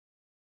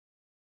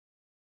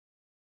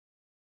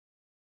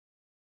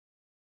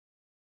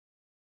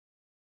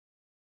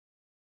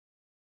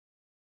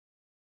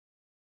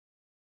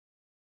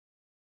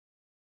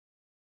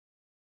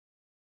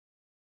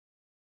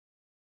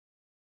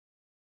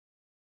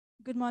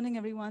Good morning,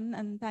 everyone,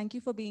 and thank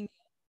you for being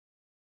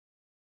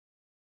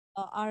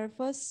here. Our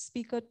first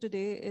speaker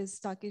today is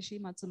Takeshi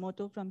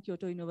Matsumoto from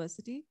Kyoto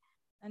University,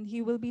 and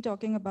he will be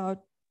talking about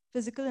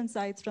physical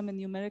insights from a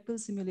numerical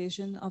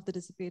simulation of the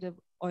dissipative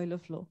Euler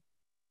flow.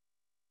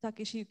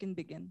 Takeshi, you can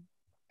begin.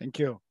 Thank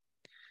you.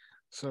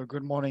 So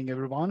good morning,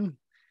 everyone.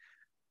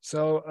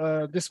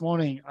 So this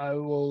morning I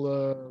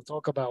will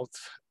talk about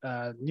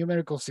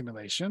numerical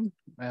simulation,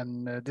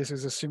 and this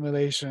is a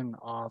simulation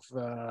of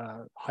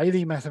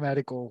highly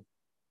mathematical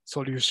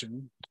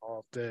solution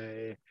of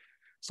the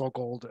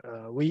so-called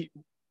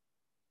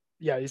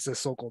it's a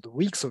so-called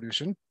weak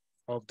solution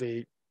of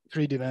the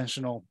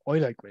three-dimensional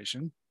Euler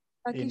equation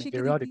in Takeshi, can you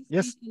periodic. please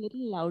Yes. speak a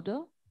little louder?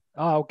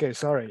 Ah, okay.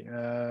 Sorry.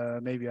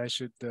 Maybe I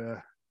should.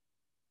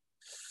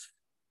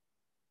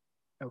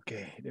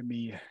 Okay, let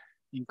me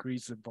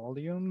increase the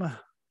volume.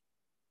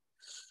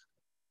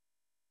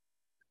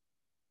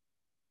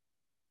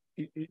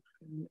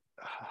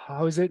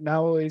 How is it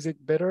now? Is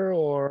it better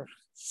or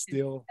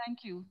still?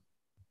 Thank you.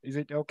 Is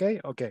it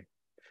okay? Okay.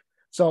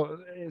 So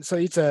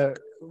it's a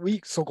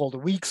weak, so-called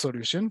weak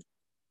solution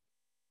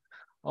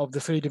of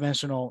the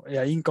three-dimensional,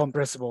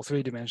 incompressible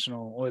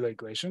three-dimensional Euler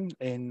equation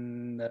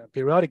in the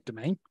periodic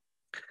domain.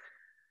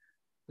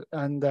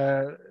 And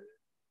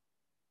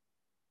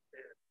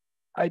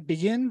I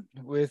begin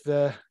with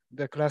the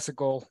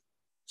classical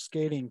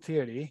scaling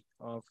theory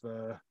of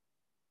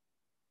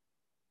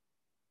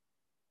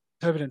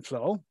turbulent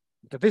flow,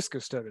 the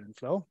viscous turbulent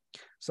flow.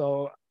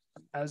 So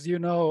as you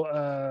know,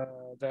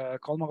 the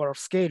Kolmogorov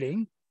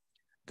scaling,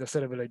 the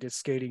celebrated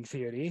scaling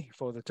theory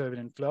for the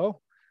turbulent flow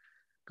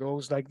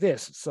goes like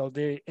this. So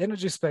the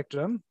energy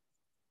spectrum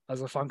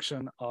as a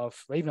function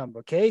of wave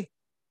number k,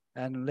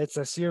 and let's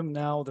assume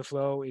now the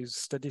flow is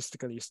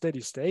statistically steady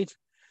state.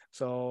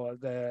 So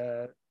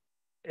the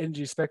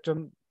energy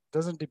spectrum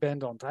doesn't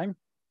depend on time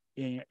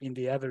in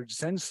the average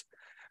sense.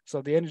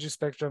 So the energy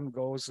spectrum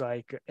goes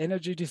like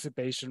energy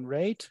dissipation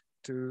rate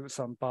to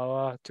some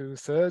power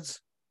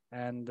 2/3,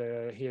 and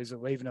here's a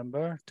wave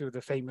number to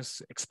the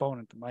famous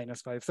exponent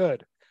minus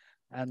 5/3.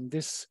 And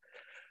this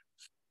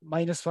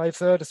minus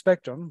 5/3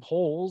 spectrum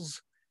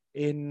holds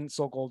in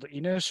so-called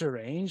inertia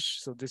range.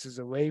 So this is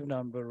a wave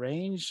number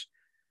range,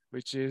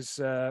 which is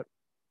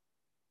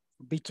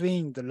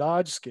between the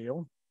large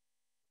scale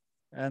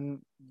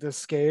and the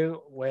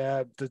scale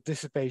where the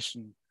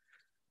dissipation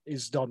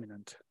is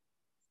dominant.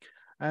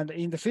 And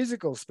in the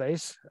physical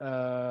space,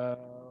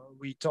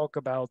 we talk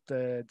about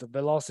the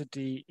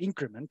velocity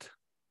increment,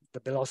 the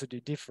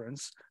velocity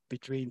difference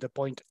between the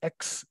point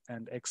x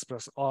and x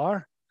plus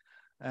r.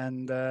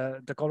 And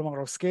the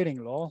Kolmogorov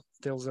scaling law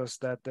tells us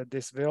that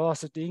this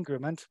velocity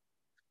increment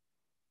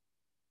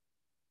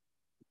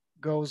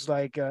goes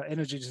like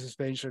energy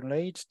dissipation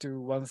rate to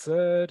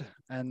 1/3.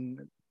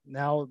 And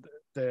now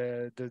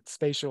the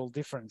spatial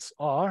difference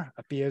r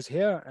appears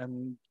here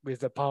and with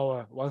the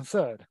power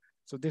 1/3.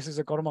 So this is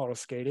a Kolmogorov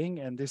scaling,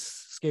 and this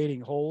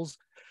scaling holds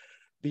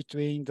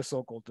between the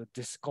so-called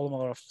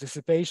Kolmogorov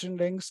dissipation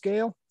length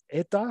scale,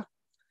 eta,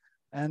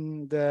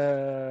 and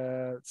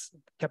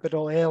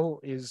capital L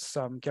is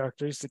some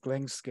characteristic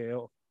length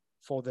scale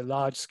for the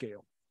large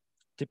scale.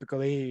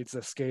 Typically, it's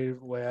a scale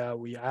where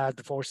we add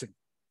the forcing.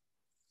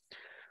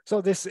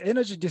 So this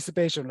energy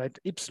dissipation rate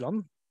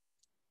epsilon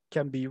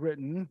can be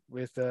written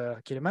with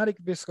kinematic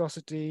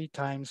viscosity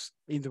times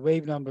in the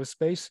wave number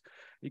space,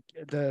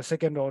 the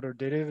second order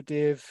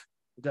derivative,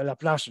 the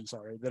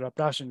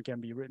Laplacian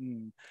can be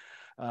written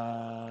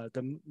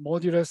the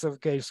modulus of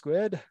k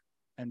squared,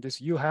 and this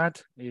u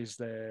hat is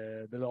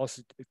the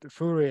velocity, the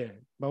Fourier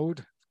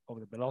mode of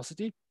the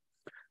velocity,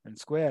 and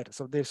squared.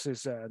 So this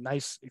is a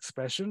nice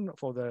expression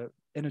for the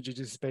energy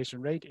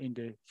dissipation rate in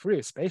the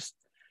Fourier space.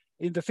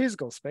 In the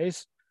physical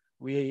space,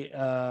 we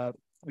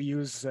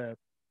use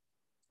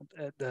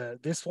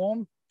this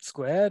form,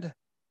 squared,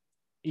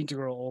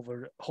 integral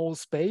over whole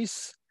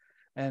space,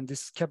 and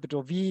this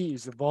capital V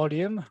is the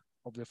volume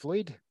of the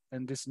fluid,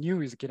 and this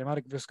nu is the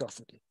kinematic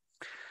viscosity.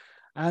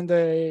 And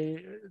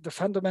the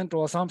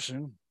fundamental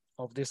assumption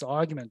of this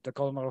argument, the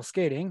Kolmogorov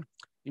scaling,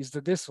 is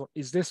that this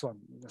one.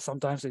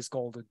 Sometimes it's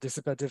called a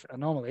dissipative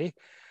anomaly.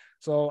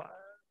 So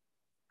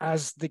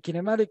as the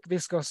kinematic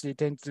viscosity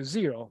tends to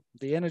 0,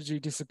 the energy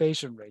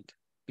dissipation rate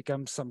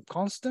becomes some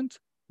constant,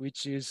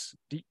 which is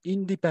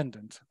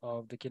independent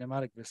of the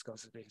kinematic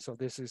viscosity. So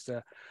this is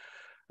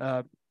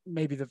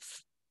maybe the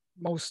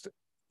most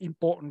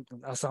important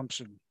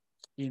assumption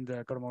in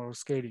the Kolmogorov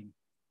scaling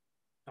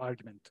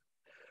argument.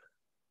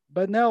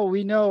 But now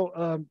we know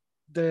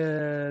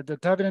the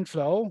turbulent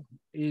flow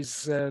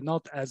is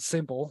not as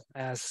simple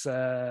as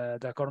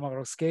the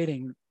Kolmogorov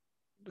scaling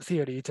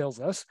theory tells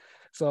us.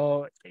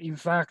 So in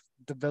fact,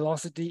 the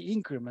velocity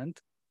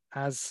increment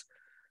has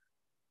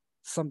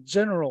some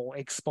general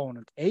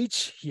exponent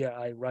h. Here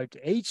I write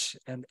h,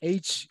 and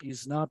h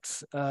is not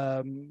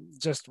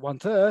just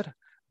 1/3,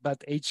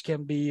 but h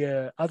can be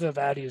other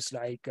values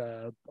like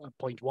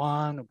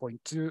 0.1 or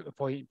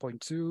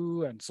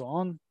 0.2, and so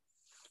on.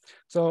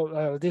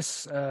 So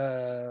this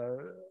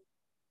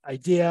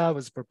idea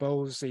was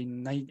proposed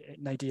in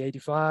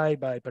 1985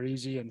 by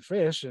Parisi and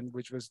Frisch, and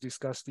which was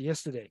discussed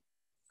yesterday.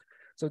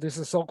 So this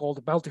is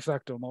so-called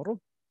multifactor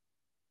model.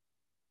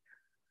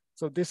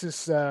 So this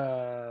is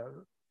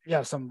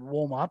yeah, some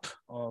warm up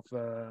of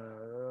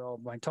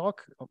my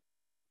talk, of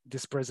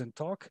this present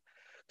talk.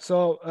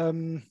 So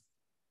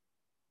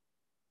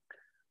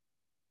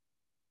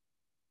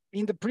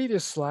in the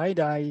previous slide,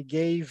 I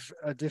gave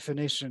a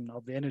definition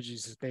of the energy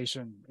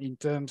dissipation in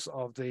terms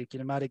of the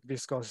kinematic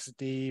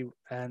viscosity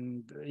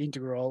and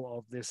integral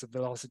of this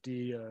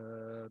velocity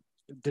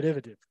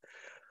derivative.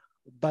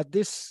 But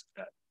this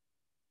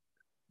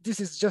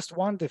is just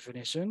one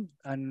definition,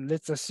 and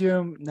let's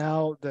assume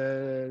now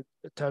the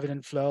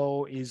turbulent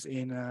flow is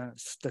in a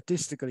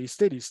statistically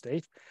steady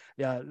state.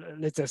 Yeah,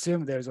 let's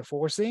assume there's a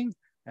forcing,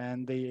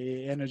 and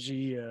the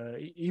energy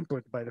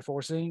input by the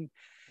forcing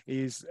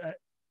is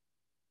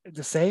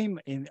the same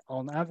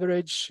on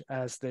average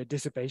as the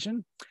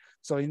dissipation.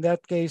 So in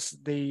that case,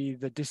 the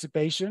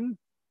dissipation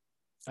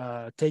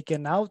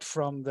taken out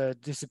from the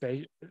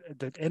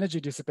energy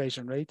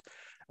dissipation rate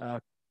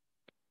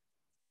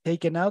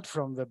taken out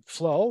from the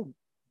flow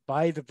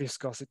by the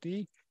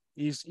viscosity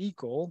is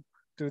equal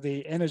to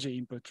the energy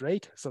input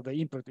rate. So the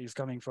input is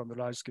coming from the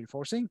large scale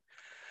forcing.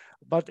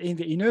 But in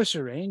the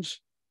inertia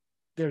range,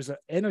 there's an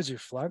energy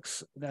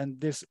flux,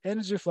 and this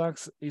energy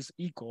flux is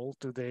equal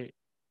to the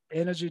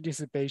energy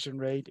dissipation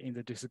rate in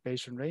the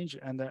dissipation range.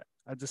 And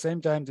at the same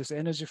time, this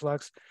energy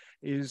flux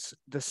is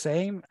the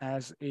same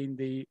as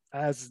the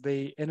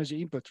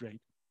energy input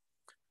rate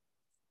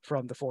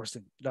from the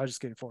forcing, large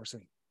scale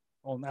forcing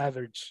on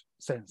average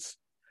sense.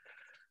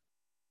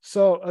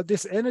 So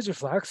this energy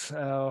flux,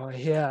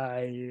 here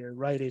I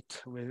write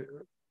it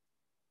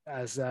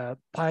as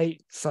pi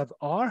sub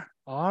r.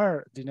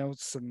 R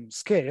denotes some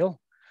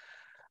scale,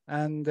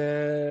 and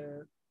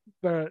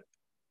but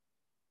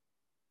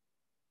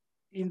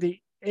in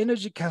the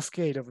energy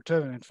cascade of a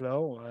turbulent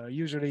flow,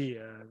 usually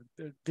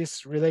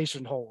this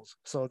relation holds.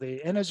 So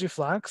the energy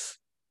flux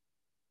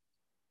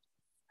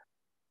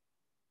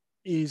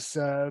is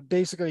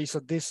basically, so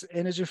this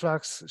energy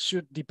flux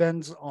should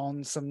depend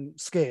on some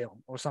scale,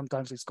 or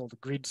sometimes it's called a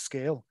grid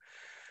scale.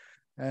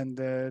 And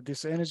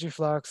this energy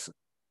flux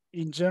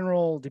in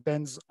general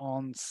depends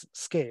on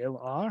scale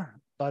R,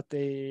 but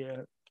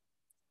in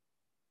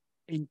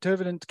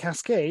turbulent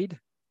cascade,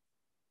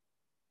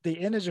 the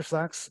energy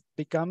flux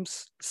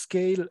becomes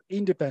scale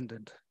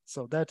independent.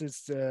 So that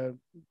is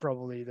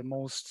probably the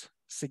most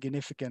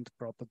significant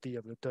property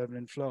of the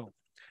turbulent flow.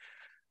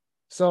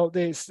 So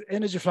this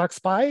energy flux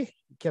pi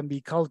can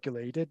be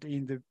calculated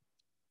in the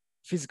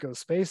physical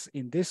space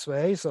in this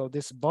way. So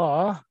this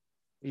bar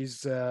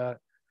is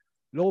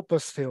low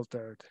pass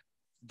filtered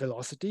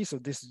velocity. So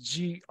this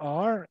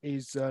GR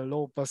is a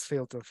low pass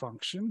filter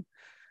function.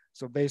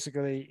 So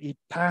basically it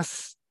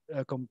passes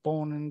a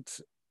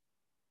component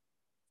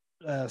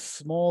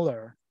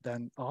smaller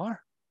than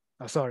R,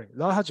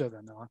 larger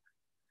than R.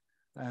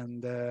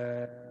 And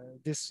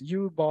this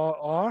U bar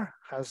R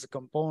has a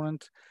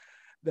component,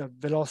 the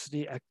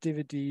velocity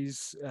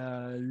activities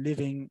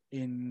living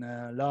in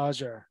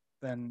larger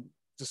than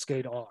the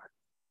scale R.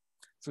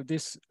 So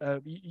this,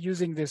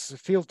 using this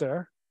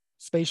filter,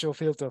 spatial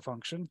filter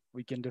function,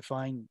 we can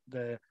define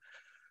the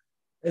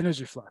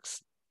energy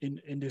flux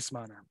in this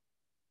manner.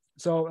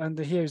 So, and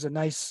here's a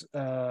nice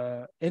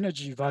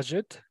energy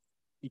budget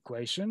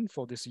equation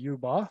for this U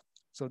bar.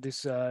 So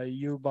this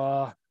U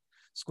bar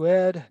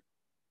squared,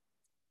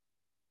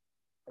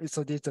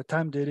 so this the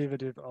time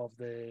derivative of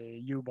the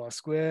U bar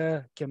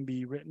square can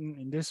be written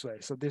in this way.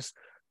 So this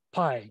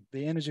pi,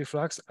 the energy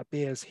flux,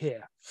 appears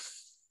here.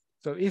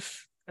 So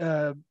if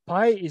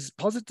pi is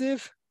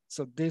positive,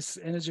 so this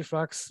energy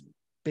flux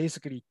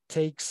basically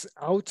takes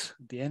out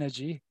the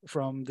energy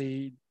from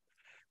the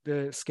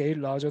scale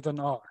larger than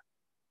R.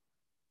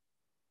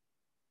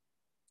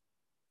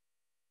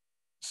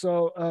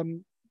 So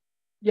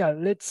yeah,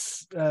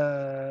 let's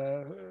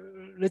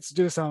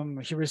do some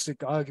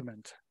heuristic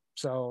argument.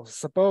 So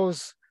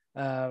suppose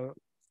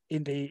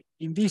in the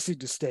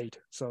inviscid state,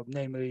 so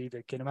namely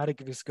the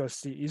kinematic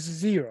viscosity is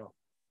 0.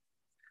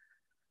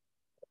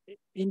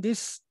 In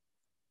this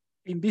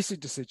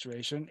inviscid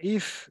situation,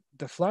 if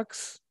the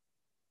flux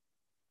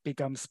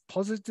becomes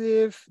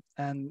positive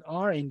and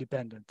are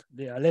independent,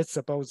 yeah, let's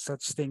suppose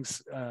such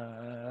things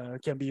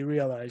can be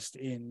realized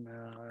in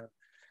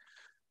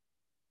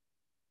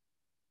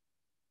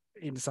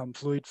some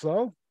fluid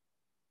flow,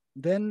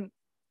 then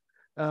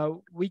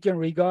we can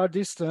regard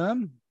this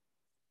term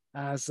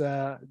as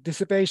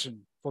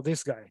dissipation for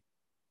this guy.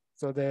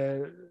 So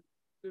the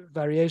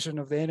variation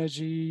of the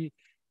energy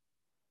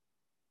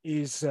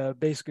is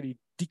basically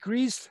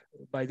decreased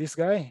by this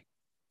guy.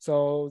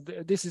 So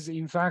this is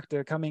in fact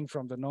coming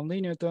from the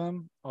nonlinear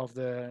term of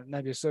the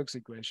Navier-Stokes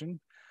equation.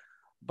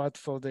 But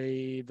for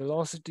the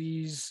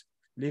velocities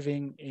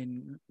living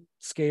in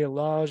scale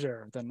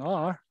larger than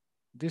R,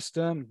 this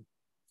term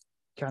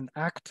can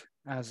act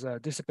as a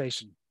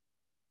dissipation.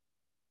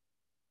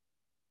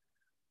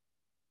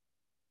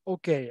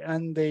 Okay,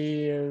 and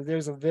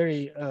there's a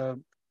very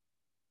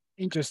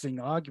interesting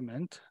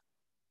argument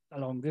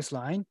along this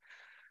line.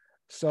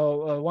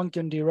 So one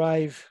can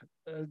derive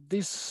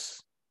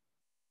this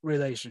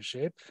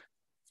relationship.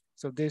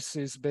 So this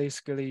is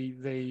basically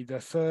the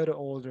third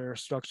order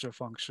structure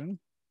function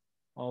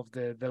of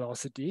the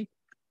velocity.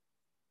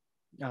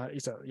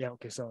 It's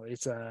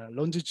a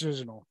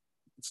longitudinal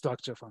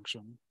structure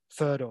function,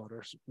 third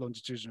order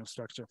longitudinal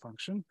structure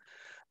function,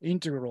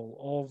 integral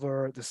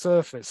over the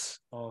surface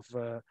of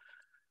a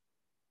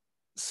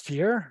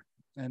sphere,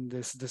 and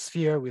the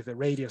sphere with a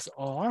radius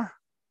r.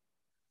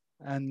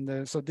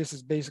 And so this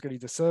is basically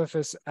the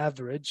surface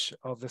average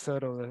of the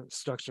third order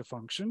structure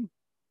function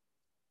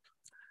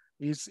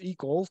is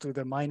equal to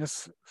the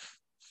minus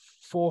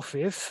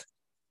 4/5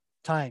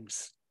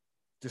 times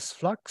this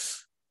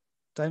flux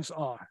times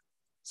r.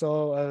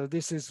 So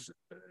this is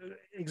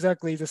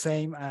exactly the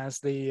same as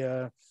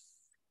the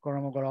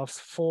Kolmogorov's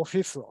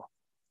 4/5 law.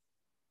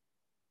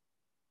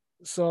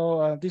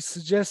 So this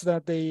suggests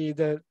that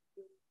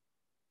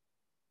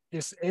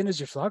this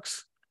energy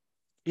flux,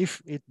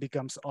 if it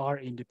becomes R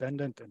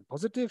independent and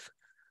positive,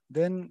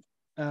 then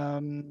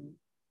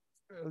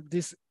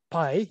this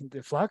pi,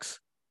 the flux,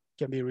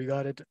 can be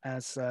regarded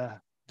as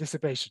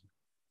dissipation.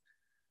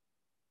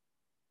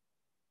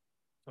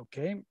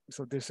 Okay,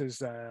 so this is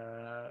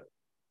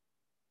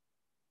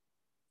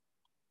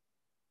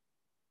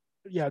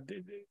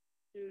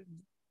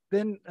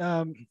then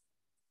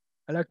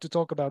I'd like to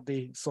talk about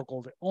the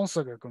so-called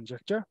Onsager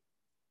conjecture.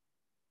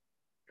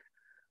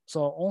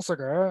 So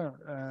Onsager,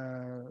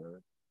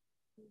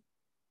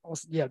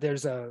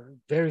 there's a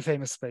very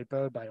famous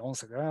paper by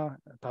Onsager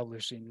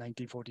published in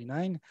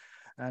 1949,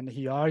 and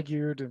he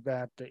argued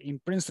that in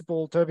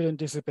principle turbulent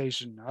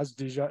dissipation,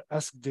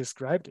 as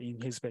described in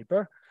his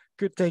paper,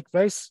 could take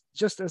place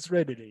just as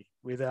readily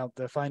without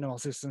the final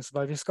assistance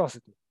by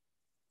viscosity.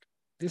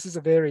 This is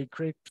a very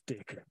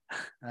cryptic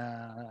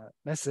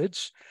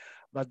message,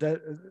 but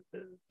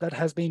that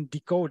has been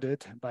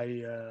decoded by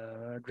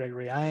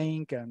Gregory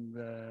Einck and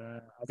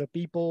other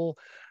people.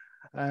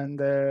 And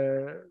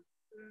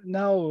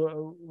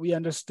now we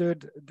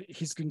understood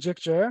his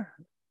conjecture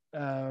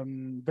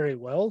very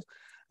well.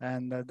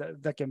 And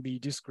that can be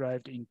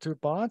described in two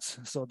parts.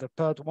 So the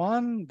part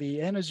one,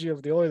 the energy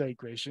of the Euler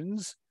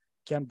equations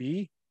can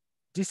be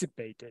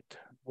dissipated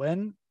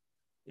when,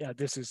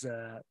 this is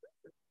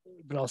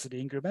velocity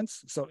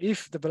increments. So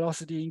if the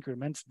velocity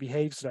increments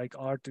behaves like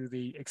r to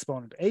the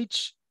exponent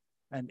h,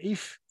 and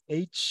if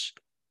h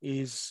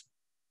is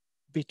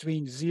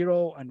between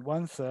 0 and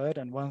 1/3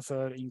 and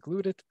 1/3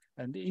 included,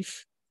 and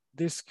if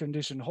this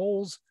condition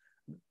holds,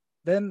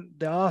 then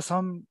there are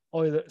some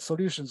Euler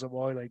solutions of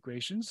Euler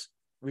equations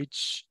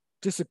which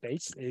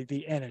dissipates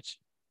the energy.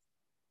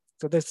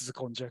 So this is a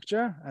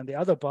conjecture. And the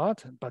other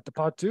part, but the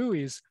part two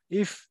is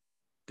if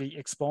the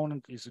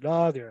exponent is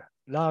larger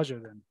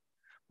than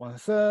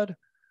 1/3,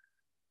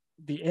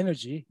 the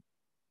energy,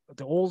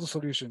 all the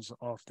solutions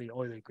of the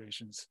Euler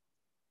equations,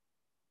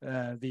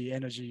 the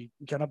energy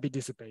cannot be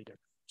dissipated.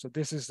 So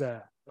this is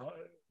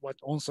what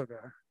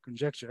Onsager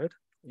conjectured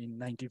in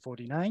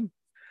 1949.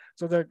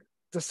 So the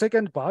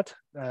second part,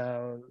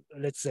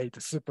 let's say the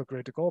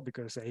supercritical,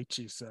 because H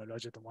is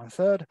larger than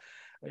 1/3,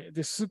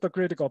 the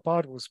supercritical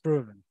part was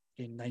proven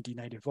in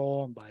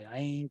 1994 by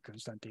Einck,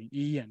 Konstantin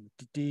E, and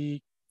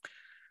TT.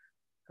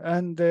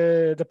 And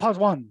the part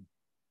one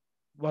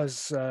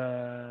was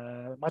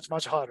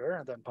much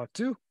harder than part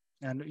two.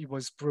 And it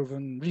was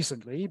proven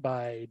recently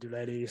by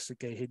Dulelis,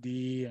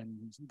 Kehedi,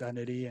 and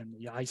Danelli, and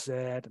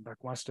IISc, and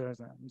Buckmaster,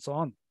 and so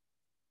on.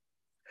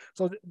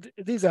 So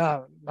these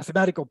are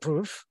mathematical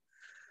proof.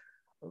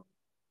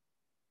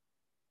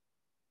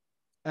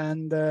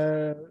 And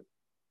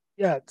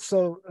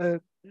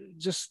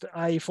just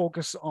I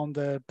focus on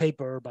the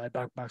paper by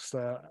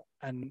Buckmaster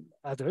and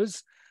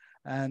others,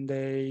 and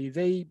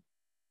they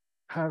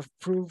have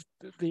proved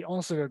the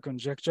Onsager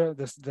conjecture,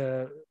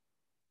 the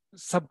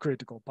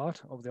subcritical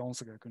part of the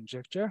Onsager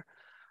conjecture,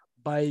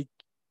 by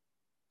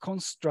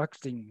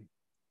constructing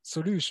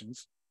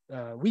solutions,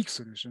 weak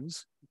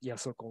solutions,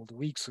 so-called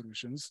weak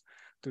solutions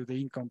to the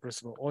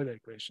incompressible Euler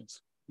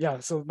equations.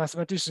 So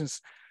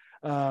mathematicians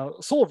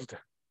solved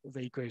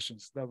the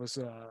equations. That was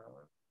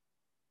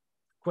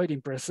quite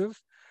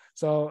impressive.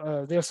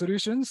 So their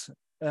solutions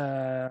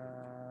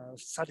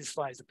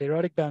satisfies the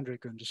periodic boundary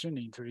condition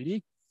in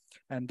 3D,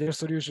 and their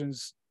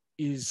solutions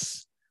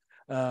is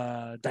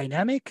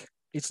dynamic.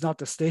 It's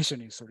not a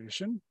stationary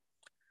solution.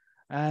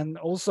 And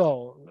also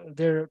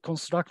their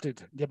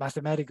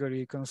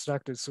mathematically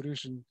constructed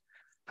solution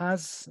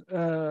has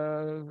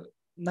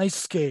nice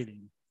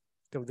scaling.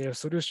 So their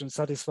solution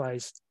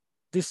satisfies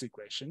this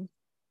equation.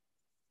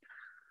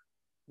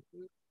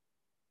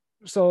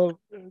 So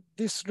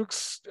this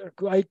looks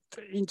quite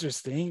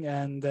interesting,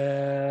 and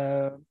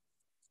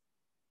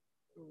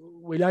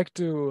we like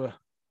to,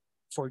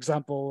 for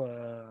example,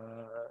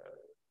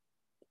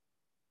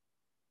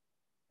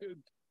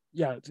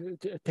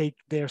 take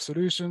their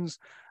solutions,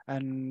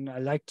 and I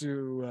like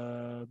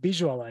to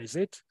visualize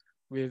it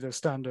with a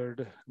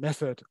standard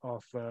method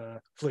of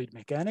fluid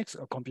mechanics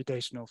or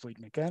computational fluid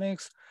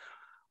mechanics,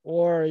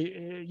 Or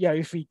yeah,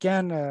 if we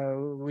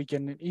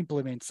can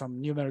implement some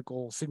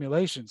numerical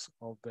simulations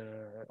of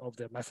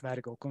the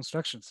mathematical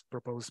constructions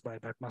proposed by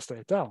Buckmaster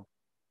et al.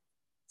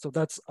 So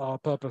that's our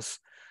purpose.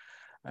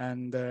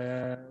 And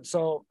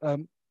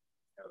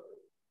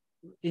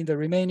in the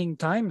remaining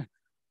time,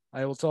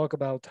 I will talk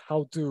about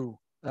how to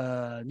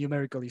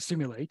numerically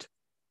simulate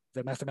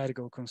the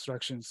mathematical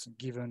constructions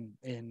given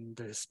in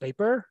this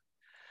paper.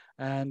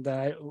 And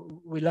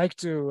we like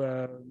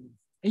to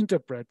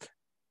interpret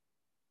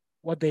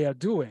what they are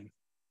doing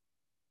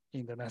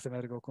in the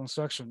mathematical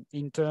construction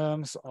in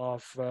terms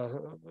of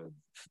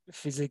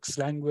physics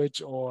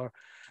language or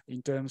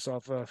in terms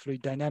of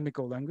fluid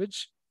dynamical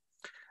language.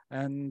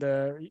 And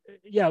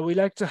yeah, we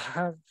like to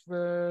have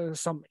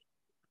some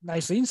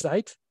nice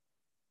insight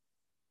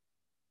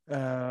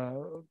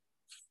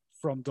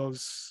from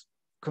those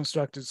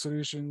constructed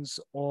solutions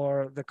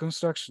or the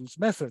constructions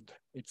method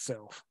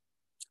itself.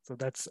 So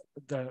that's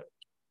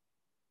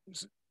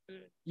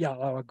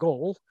our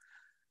goal.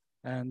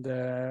 And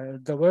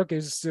the work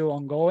is still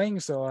ongoing,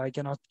 so I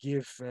cannot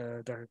give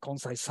the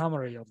concise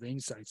summary of the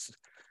insights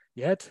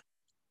yet.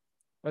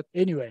 But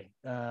anyway,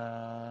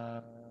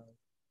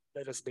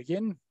 let us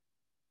begin.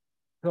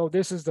 So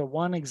this is the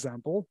one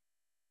example.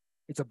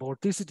 It's a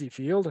vorticity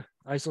field,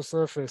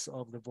 isosurface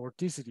of the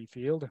vorticity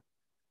field,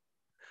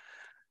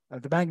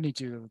 the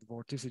magnitude of the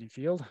vorticity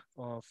field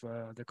of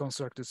the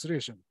constructed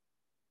solution.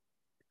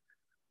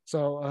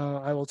 So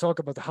I will talk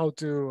about how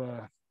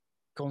to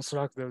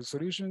construct those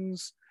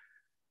solutions.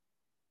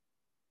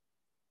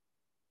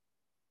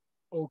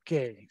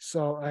 Okay,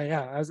 so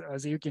yeah,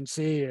 as you can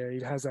see,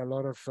 it has a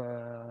lot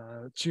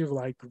of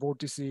tube-like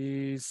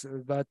vortices,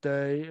 but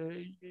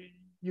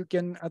you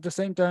can at the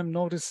same time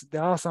notice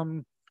there are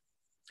some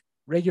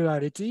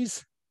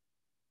regularities.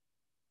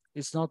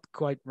 It's not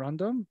quite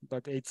random,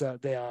 but it's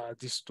they are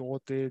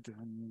distorted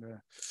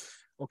and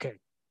okay.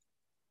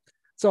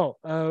 So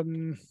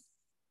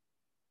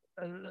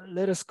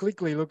let us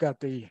quickly look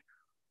at the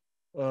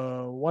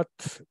what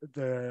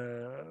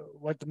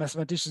the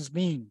mathematicians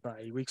mean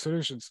by weak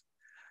solutions.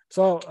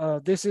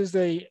 So this is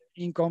the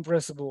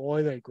incompressible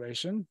Euler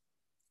equation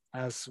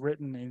as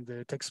written in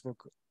the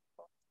textbook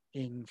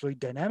in fluid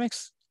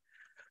dynamics.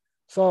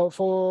 So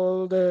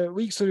for the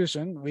weak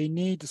solution, we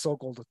need the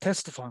so-called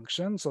test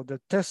function. So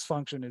the test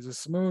function is a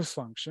smooth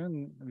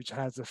function which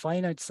has a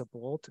finite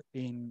support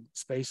in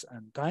space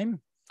and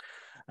time.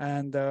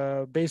 And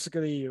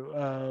basically,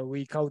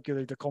 we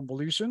calculate the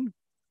convolution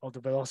of the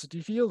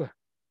velocity field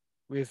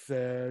with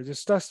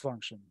this test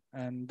function.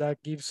 And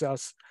that gives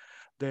us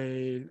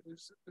the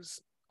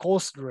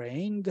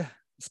coarse-grained,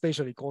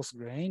 spatially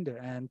coarse-grained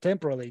and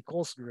temporally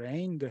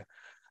coarse-grained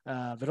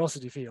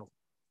velocity field,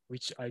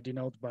 which I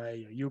denote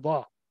by U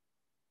bar.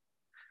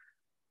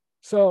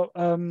 So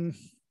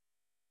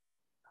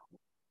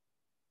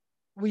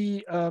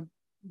we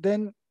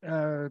then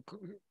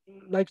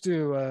like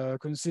to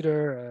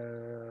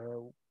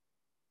consider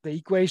the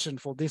equation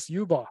for this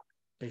U bar,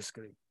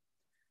 basically.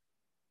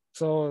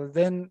 So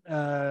then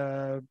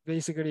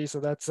basically, so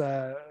that's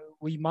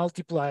we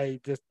multiply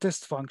the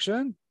test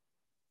function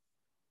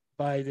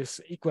by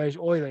this equation,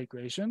 Euler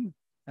equation,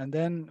 and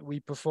then we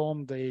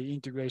perform the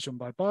integration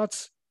by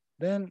parts.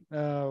 Then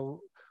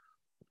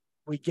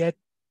we get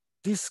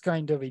this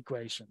kind of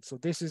equation. So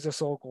this is a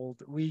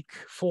so-called weak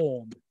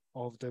form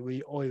of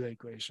the Euler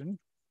equation.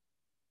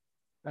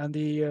 And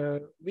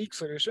the weak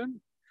solution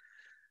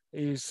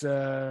is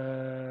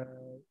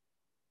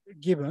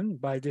given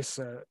by this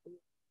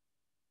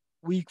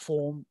weak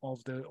form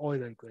of the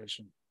Euler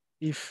equation.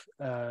 If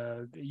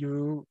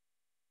you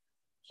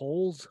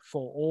hold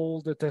for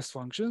all the test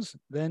functions,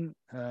 then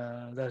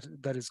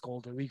that is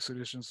called the weak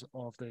solutions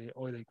of the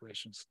Euler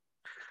equations.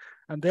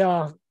 And there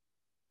are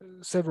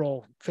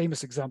several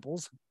famous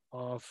examples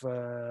of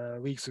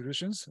weak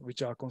solutions,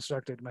 which are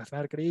constructed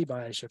mathematically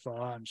by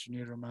Schäfer and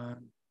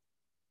Schneiderman.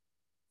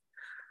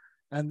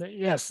 And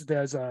yes,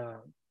 there's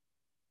a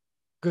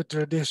good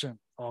tradition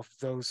of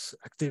those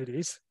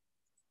activities.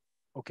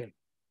 Okay.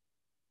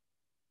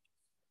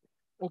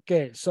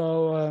 Okay,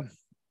 so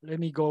let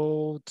me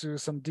go to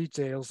some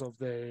details of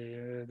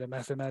the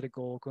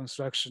mathematical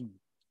construction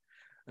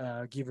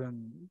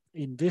given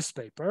in this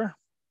paper.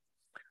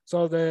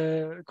 So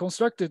the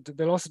constructed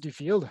velocity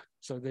field,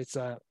 so it's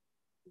a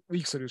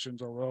weak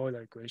solutions of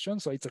Euler equation.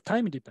 So it's a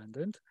time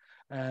dependent,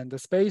 and the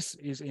space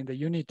is in the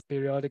unit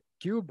periodic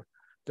cube.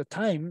 The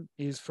time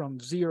is from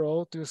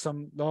 0 to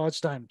some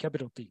large time,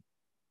 capital T.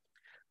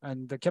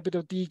 And the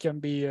capital T can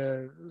be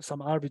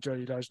some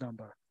arbitrary large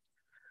number.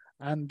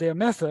 And their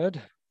method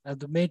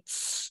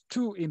admits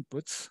two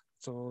inputs.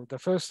 So the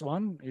first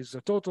one is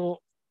the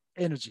total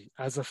energy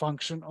as a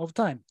function of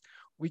time.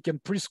 We can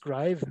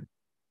prescribe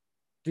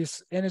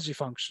this energy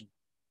function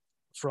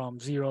from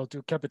 0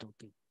 to capital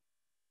T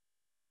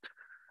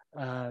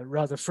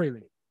rather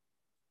freely.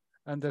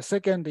 And the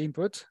second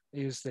input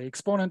is the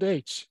exponent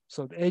h.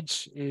 So the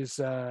h is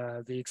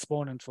the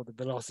exponent for the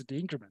velocity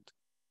increment.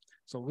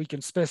 So we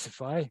can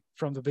specify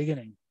from the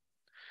beginning,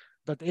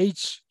 but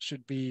h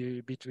should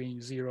be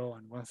between 0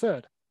 and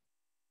 1/3.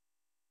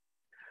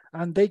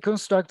 and they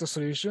construct the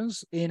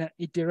solutions in an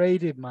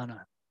iterative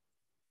manner.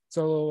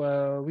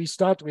 So we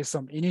start with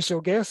some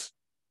initial guess,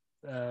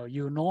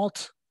 U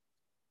naught,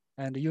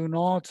 and U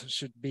naught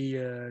should be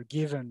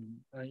given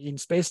in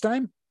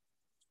space-time.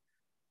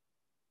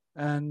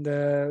 And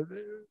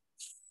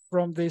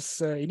from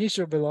this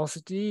initial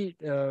velocity,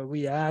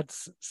 we add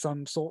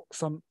some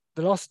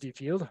velocity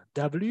field,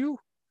 W,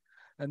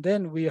 and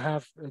then we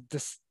have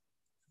this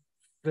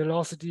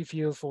velocity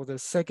field for the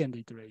second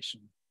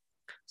iteration.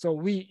 So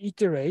we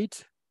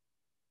iterate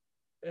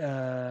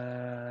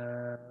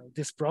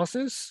this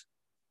process,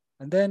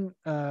 and then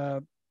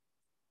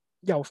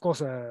yeah, of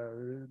course,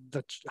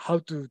 how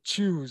to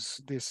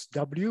choose this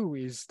W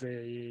is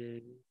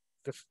the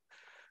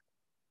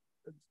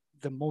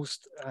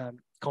most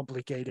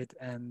complicated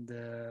and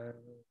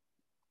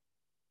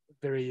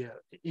very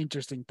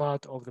interesting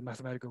part of the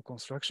mathematical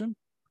construction.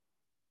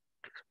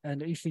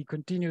 And if we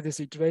continue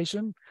this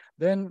iteration,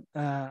 then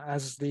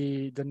as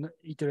the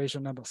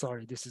iteration number,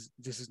 sorry, this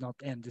is not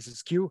n, this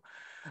is q.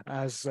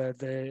 As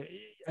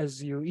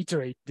you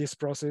iterate this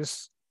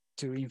process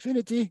to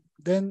infinity,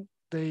 then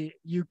the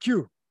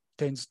uq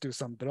tends to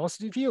some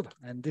velocity field,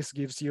 and this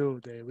gives you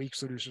the weak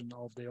solution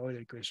of the Euler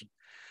equation.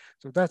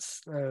 So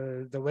that's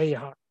the way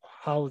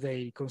how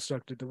they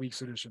constructed the weak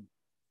solution.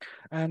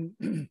 And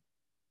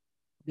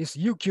this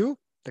uq,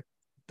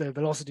 the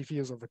velocity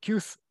fields of the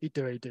qth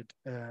iterated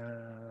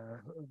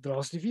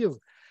velocity field,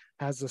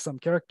 has some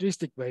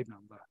characteristic wave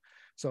number.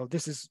 So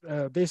this is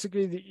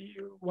basically,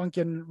 one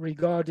can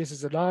regard this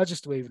as the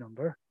largest wave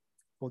number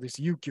for this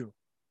uq.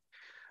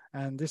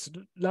 And this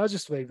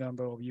largest wave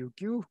number of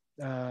uq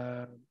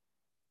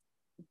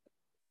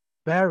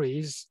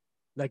varies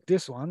like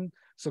this one.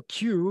 So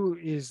q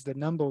is the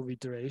number of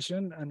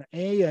iteration, and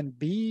a and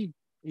b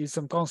is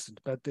some constant,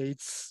 but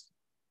it's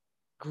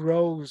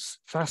grows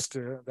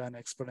faster than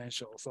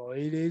exponential. So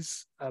it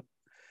is a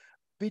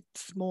bit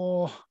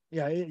more,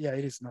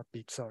 it is not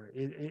bit, sorry.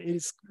 It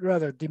is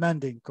rather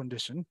demanding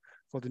condition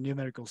for the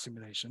numerical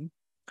simulation.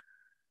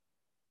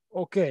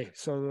 Okay,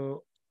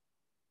 so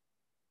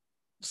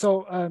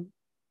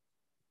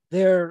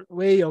their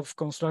way of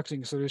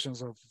constructing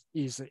solutions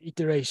is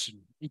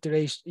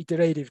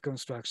iterative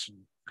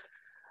construction.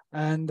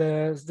 And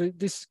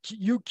this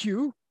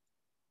uq,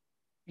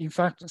 in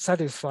fact,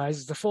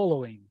 satisfies the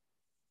following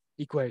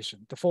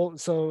equation.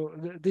 So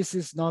this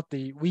is not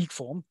the weak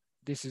form.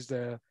 This is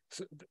the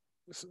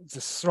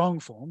strong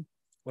form.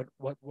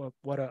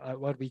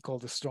 What we call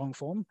the strong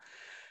form,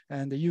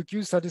 and the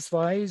uq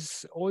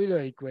satisfies Euler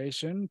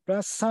equation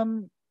plus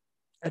some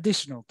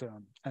additional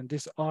term. And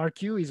this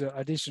rq is an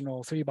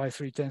additional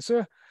 3x3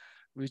 tensor,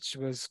 which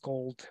was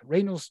called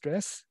Reynolds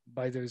stress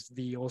by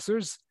the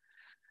authors.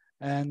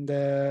 And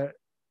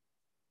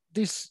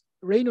this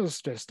Reynolds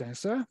stress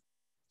tensor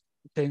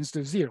tends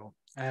to 0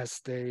 as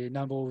the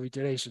number of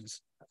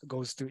iterations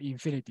goes to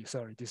infinity.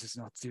 Sorry, this is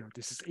not 0,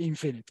 this is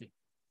infinity.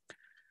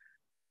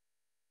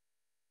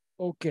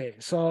 Okay,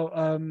 so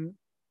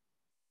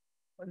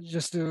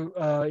just to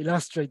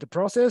illustrate the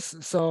process.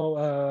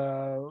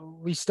 So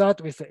we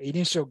start with the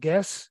initial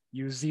guess,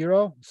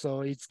 U0.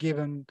 So it's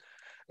given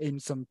in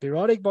some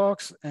periodic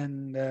box,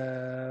 and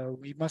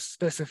we must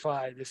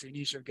specify this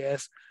initial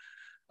guess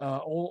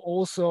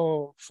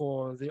also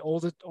for all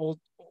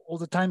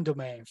the time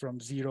domain from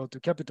 0 to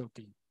capital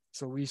T.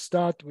 So we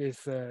start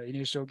with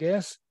initial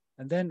guess,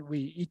 and then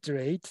we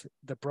iterate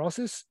the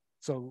process.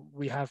 So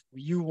we have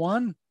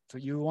U1. So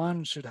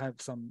U1 should have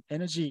some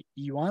energy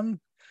E1,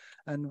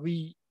 and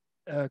we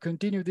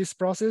continue this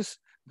process.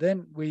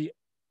 Then we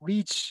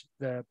reach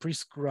the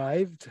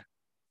prescribed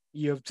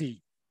E of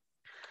T.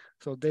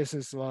 So this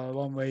is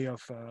one way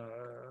of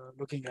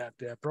looking at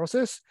the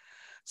process.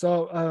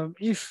 So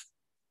if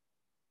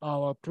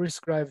our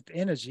prescribed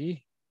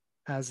energy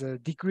has a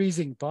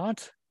decreasing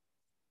part,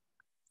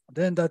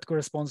 then that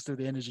corresponds to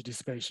the energy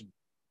dissipation.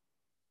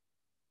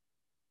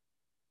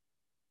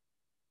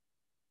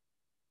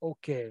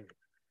 Okay,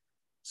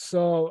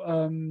 so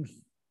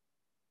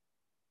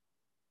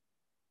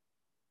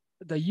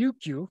the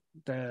uq,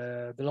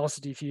 the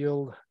velocity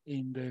field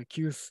in the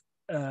qth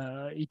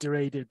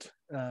iterated,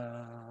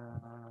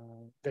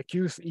 the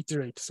qth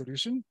iterate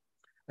solution,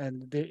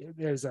 and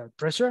there's a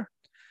pressure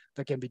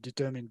that can be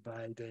determined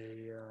by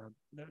the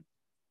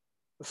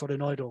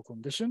solenoidal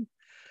condition.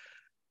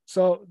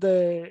 So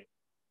this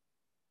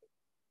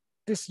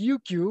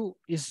uq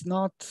is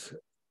not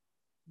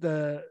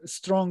the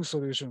strong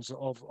solutions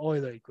of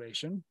Euler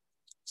equation.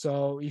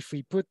 So if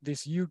we put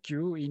this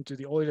uq into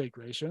the Euler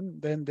equation,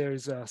 then there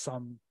is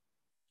some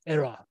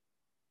error.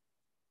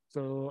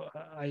 So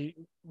I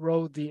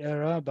wrote the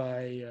error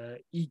by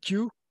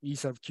EQ, E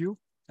sub q,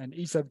 and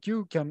E sub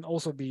q can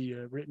also be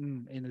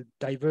written in a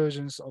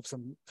divergence of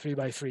some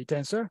 3x3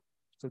 tensor.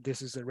 So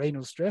this is a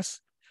Reynolds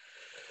stress.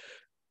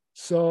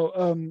 So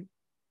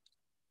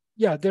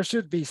yeah, there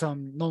should be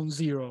some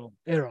non-zero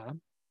error.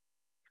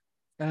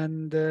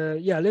 And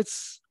yeah,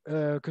 let's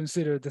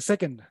consider the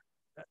second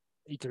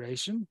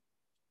iteration,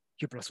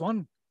 q plus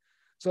 1.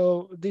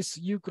 So this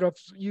q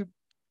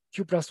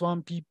plus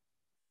 1 p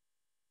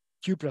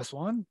Q plus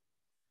 1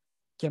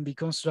 can be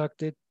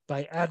constructed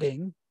by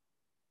adding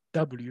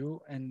W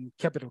and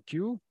capital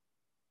Q.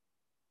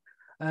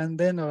 And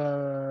then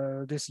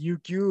this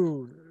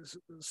UQ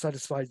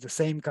satisfies the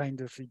same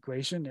kind of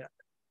equation.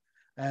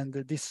 And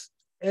this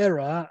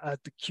error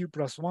at the Q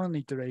plus 1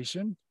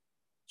 iteration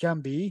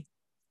can be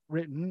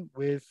written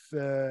with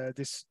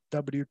this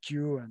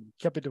WQ and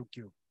capital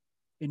Q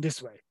in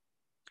this way.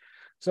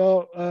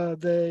 So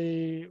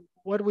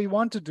what we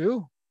want to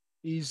do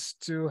is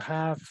to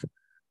have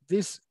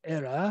this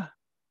error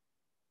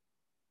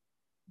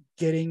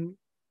getting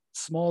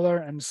smaller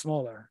and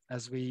smaller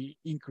as we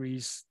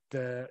increase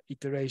the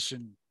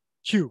iteration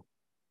Q.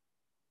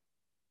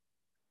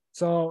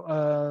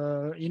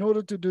 So in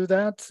order to do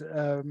that,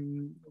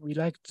 we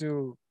like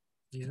to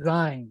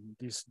design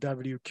this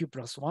WQ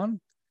plus 1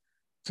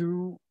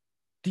 to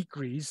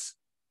decrease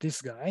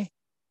this guy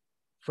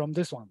from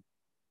this one.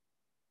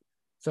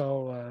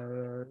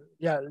 So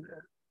yeah,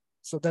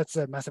 so that's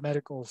a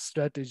mathematical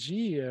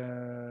strategy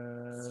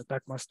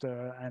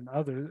Backmaster and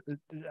other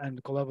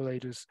and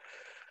collaborators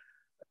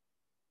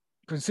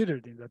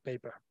considered in the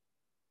paper.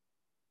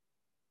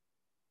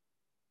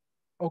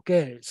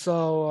 Okay,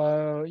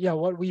 so yeah,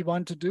 what we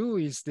want to do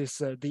is this: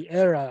 the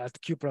error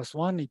at Q plus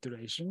 1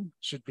 iteration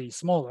should be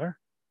smaller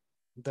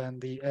than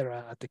the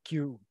error at the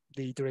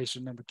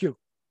iteration number Q.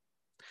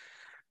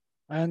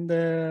 And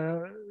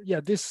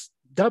yeah, this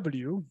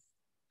W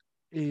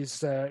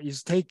is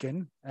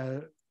taken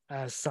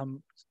as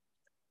some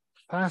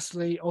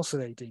fastly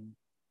oscillating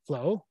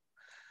flow,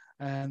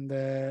 and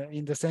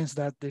in the sense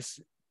that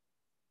this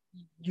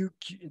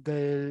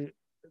the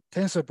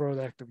tensor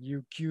product of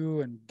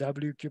UQ and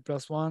WQ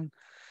plus 1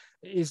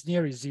 is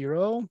nearly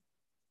 0.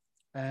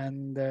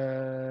 And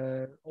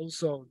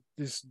also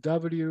this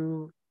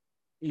W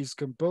is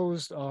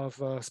composed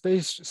of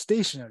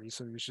stationary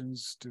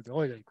solutions to the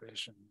Euler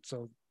equation.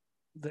 So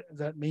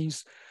that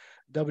means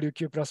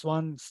WQ plus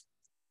 1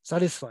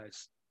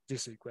 satisfies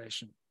this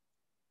equation.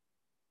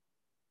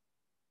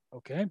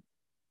 Okay.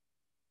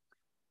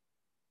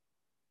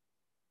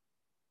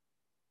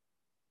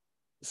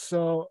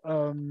 So,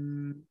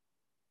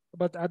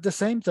 but at the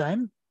same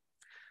time,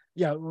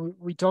 yeah,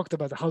 we talked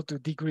about how to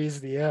decrease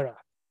the error,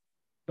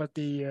 but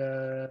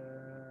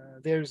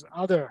there's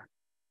other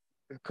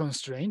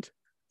constraint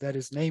that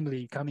is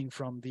namely coming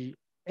from the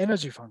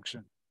energy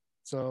function.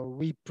 So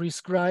we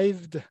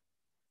prescribed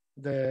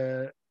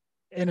the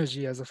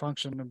energy as a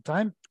function of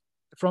time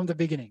from the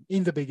beginning,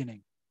 in the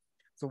beginning.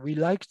 So we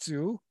like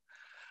to,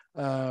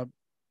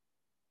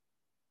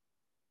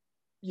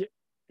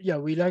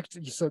 we like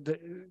to, so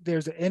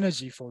there's an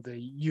energy for the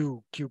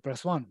UQ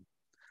plus 1.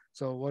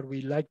 So what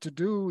we like to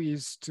do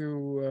is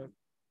to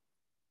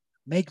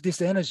make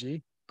this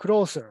energy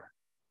closer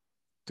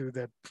to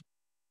the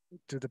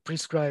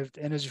prescribed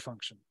energy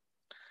function.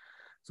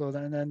 So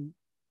then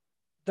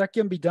that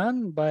can be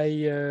done by,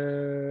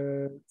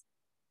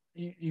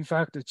 in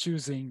fact,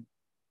 choosing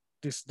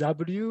this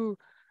W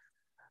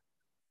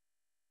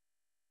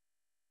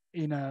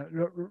in a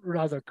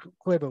rather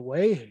clever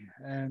way.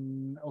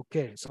 And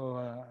okay,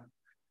 so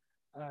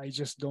I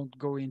just don't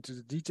go into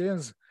the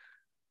details.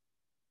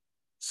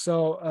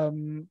 So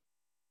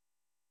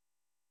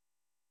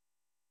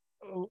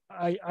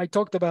I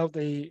talked about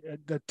the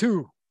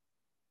two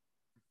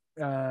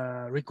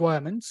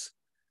requirements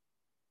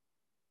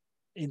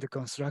in the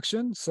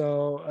construction.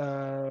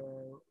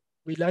 So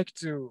we like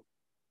to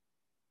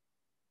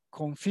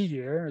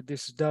configure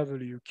this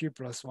WQ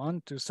plus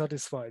 1 to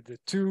satisfy the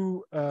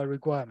two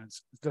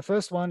requirements. The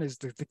first one is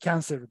the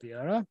cancel the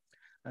error,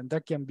 and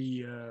that can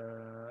be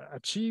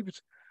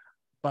achieved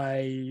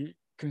by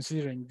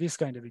considering this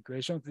kind of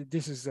equation.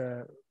 This is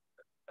a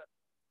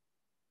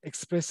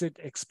explicit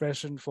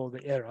expression for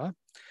the error,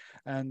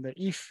 and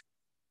if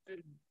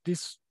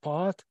this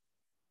part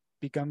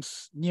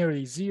becomes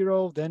nearly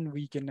 0, then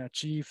we can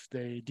achieve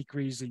the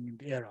decreasing in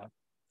the error.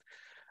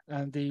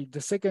 And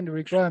the second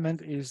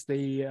requirement is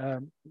the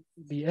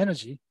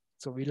energy.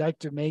 So we like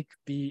to make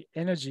the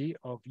energy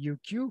of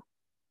UQ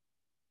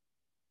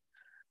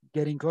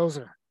getting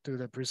closer to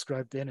the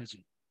prescribed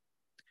energy.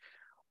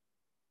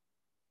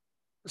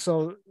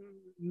 So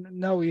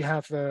now we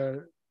have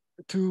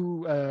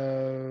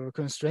two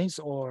constraints,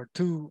 or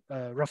two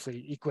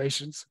roughly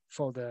equations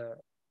for the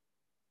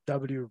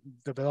W,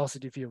 the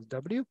velocity field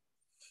W.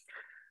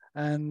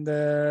 And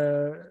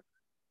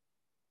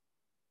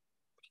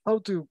how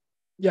to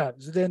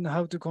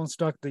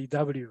construct the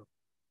W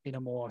in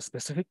a more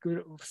specific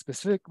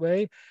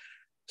way.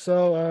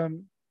 So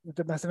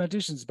the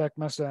mathematicians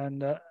Backmaster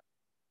and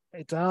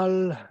et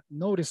al.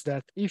 Noticed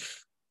that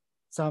if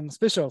some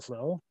special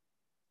flow,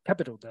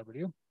 capital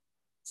W,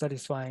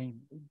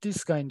 satisfying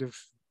this kind of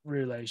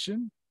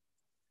relation,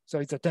 so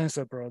it's a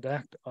tensor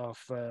product of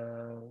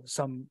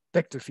some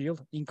vector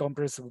field,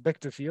 incompressible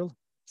vector field,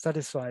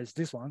 satisfies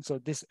this one. So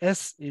this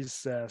S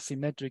is a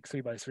symmetric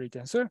 3×3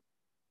 tensor.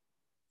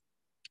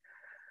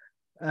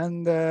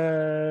 And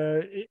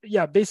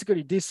yeah,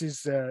 basically this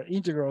is the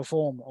integral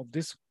form of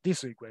this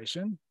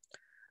equation.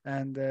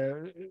 And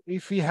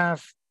if we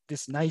have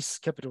this nice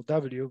capital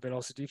W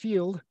velocity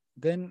field,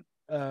 then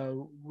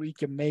we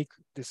can make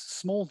this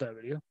small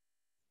w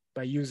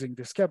by using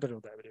this capital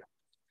W.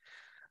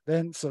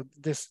 Then, so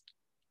this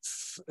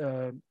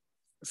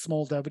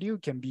small w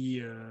can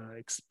be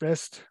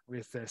expressed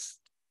with this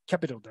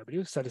capital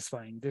W,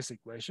 satisfying this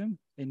equation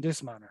in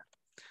this manner.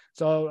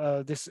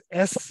 So this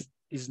S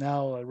is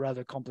now a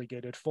rather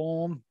complicated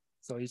form.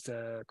 So it's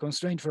a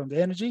constraint from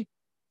the energy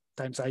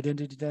times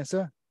identity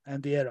tensor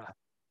and the error,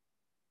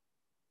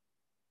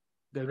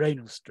 the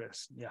Reynolds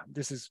stress. Yeah,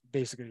 this is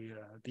basically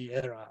the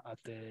error at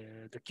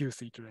the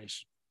qth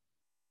iteration.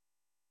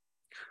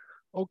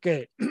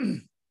 Okay.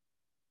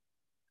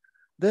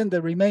 Then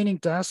the remaining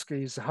task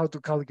is how to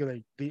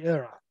calculate the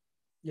error.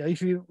 Yeah,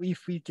 if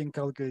we can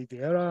calculate the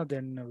error,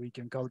 then we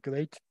can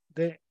calculate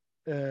the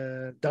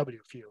W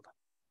field.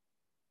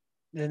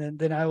 And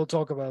then I will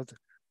talk about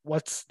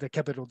what's the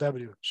capital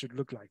W should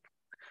look like.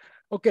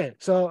 Okay,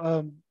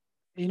 so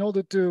in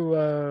order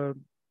to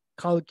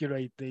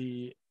calculate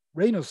the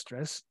Reynolds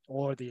stress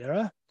or the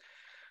error,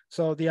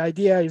 so the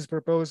idea is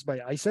proposed by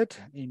IISc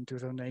in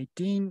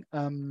 2018.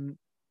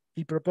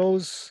 He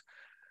proposed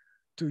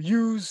to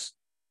use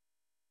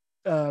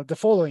the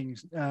following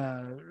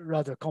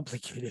rather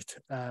complicated,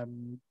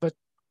 but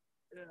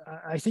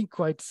I think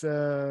quite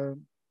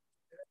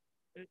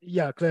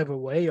clever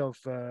way of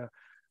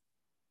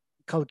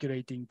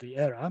calculating the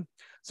error.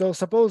 So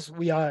suppose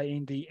we are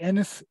in the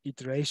nth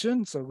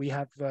iteration, so we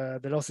have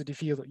velocity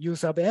field u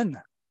sub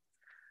n,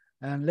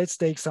 and let's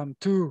take some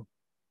 2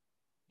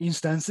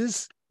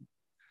 instances.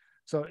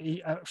 So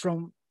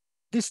from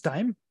this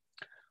time,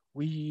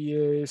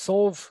 we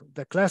solve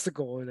the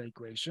classical Euler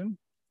equation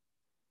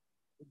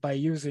by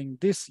using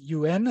this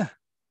un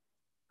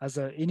as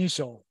an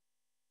initial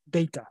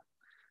data.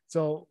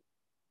 So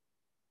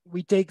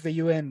we take the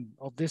un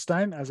of this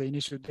time as an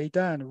initial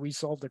data, and we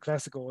solve the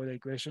classical Euler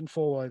equation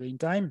forward in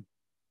time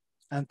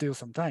until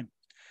some time.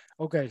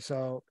 Okay,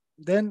 so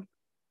then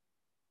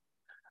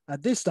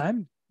at this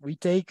time, we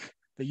take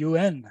the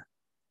un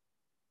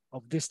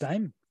of this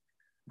time,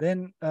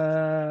 then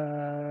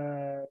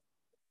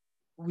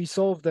we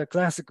solve the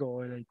classical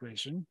Euler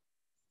equation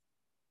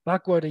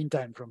backward in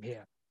time from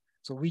here.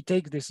 So we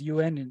take this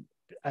un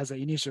as an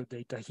initial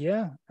data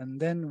here,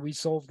 and then we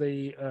solve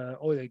the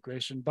Euler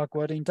equation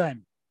backward in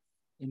time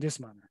in this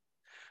manner.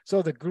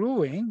 So the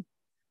gluing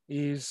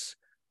is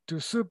to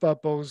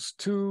superpose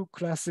two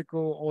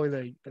classical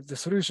Euler,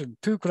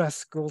 two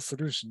classical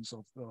solutions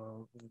of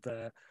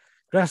the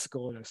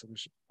classical Euler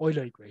solution,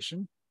 Euler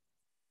equation.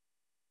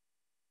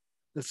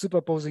 The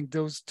superposing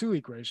those two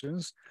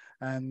equations,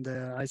 and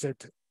I said,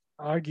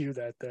 argue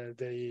that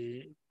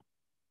the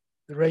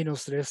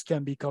Reynolds stress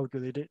can be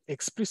calculated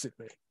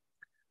explicitly.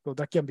 So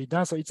that can be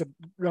done. So it's a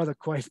rather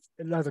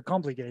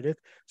complicated.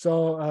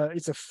 So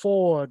it's a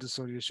forward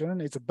solution.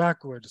 It's a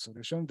backward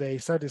solution. They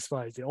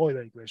satisfy the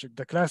Euler equation,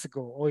 the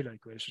classical Euler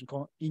equation,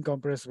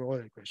 incompressible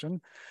Euler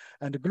equation,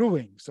 and the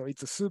gluing. So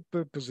it's a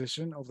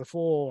superposition of the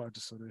forward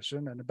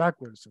solution and the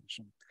backward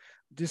solution.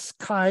 This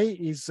chi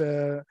is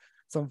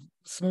some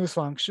smooth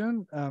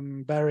function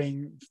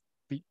varying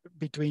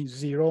between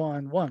 0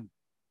 and 1.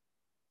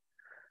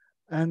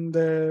 And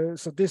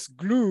so this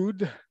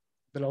glued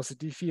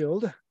velocity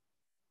field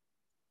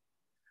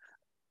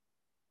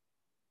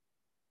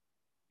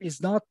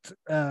is not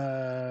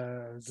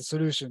the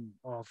solution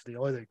of the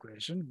Euler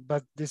equation,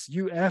 but this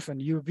UF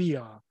and UV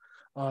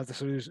are the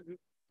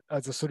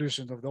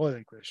solutions of the Euler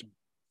equation.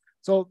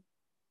 So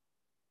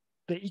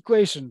the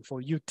equation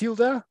for U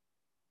tilde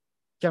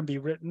can be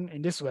written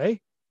in this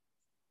way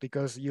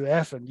because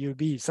UF and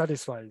UV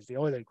satisfies the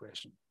Euler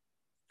equation.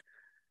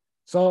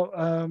 So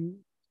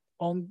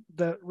on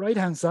the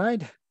right-hand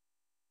side,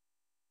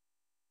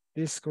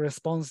 this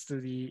corresponds to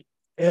the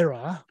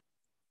error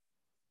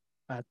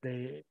at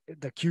the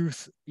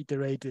qth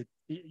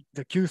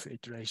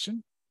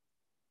iteration.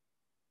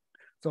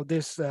 So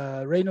this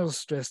Reynolds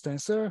stress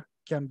tensor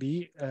can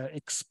be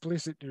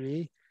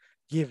explicitly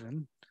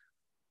given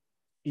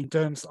in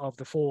terms of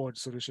the forward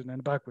solution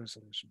and backward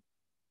solution.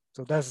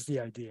 So that's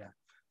the idea.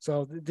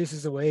 So this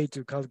is a way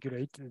to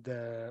calculate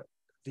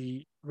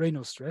the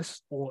Reynolds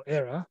stress or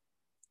error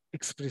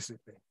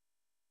explicitly.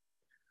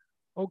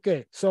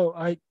 Okay, so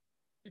I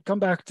come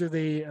back to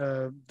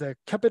the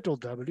capital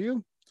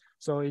W.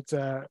 So it's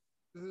a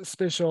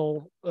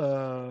special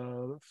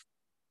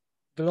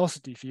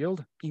velocity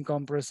field,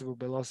 incompressible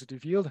velocity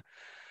field,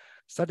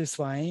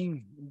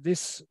 satisfying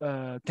this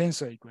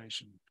tensor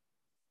equation.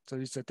 So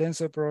it's a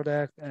tensor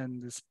product,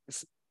 and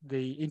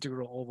the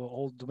integral over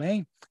all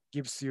domain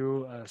gives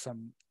you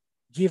some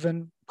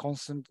given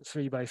constant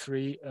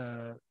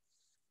 3×3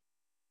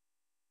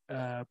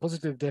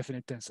 positive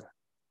definite tensor.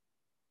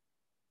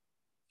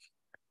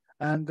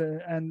 And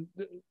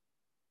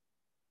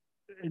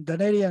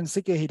Danelli and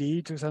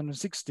Sekehiri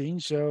 2016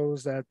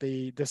 shows that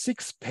the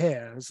 6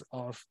 pairs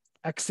of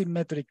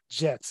axisymmetric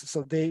jets.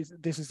 So this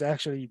is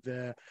actually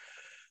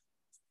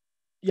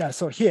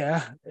so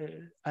here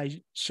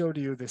I showed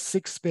you the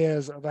 6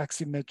 pairs of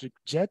axisymmetric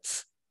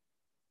jets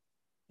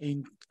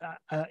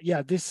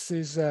this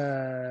is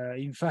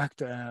in fact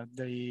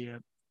the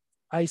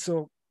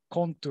iso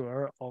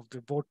contour of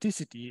the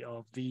vorticity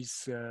of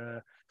these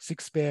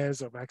 6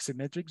 pairs of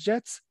axisymmetric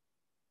jets.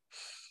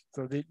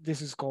 So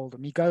this is called the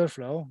Mikado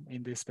flow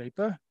in this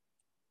paper.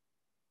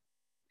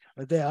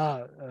 There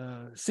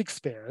are 6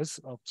 pairs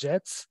of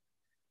jets.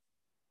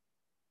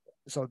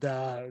 So there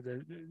are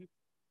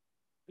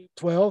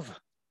 12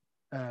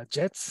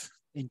 jets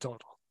in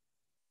total.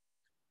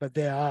 But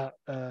there are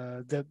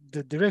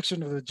the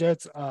direction of the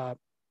jets are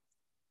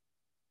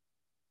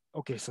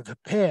okay. So the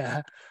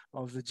pair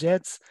of the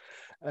jets,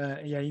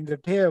 in the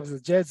pair of the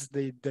jets,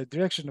 the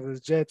direction of the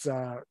jets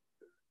are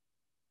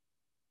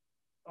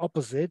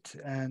opposite,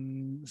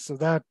 and so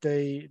that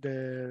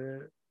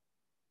the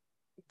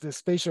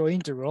spatial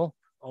integral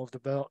of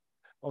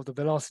the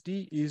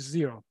velocity is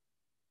 0.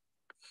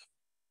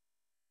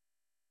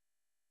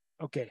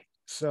 Okay,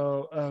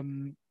 so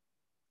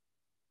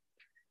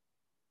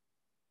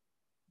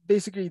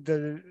basically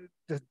the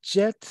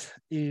jet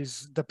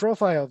is the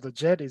profile of the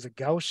jet is a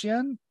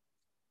Gaussian,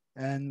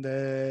 and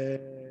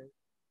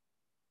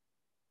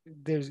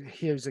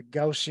here's a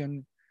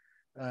Gaussian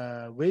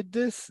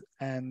width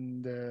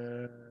and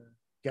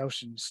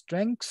Gaussian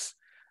strengths,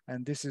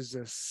 and this is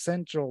a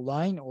central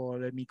line, or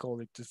let me call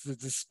it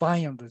the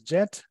spine of the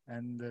jet,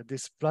 and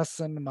this plus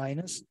and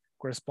minus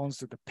corresponds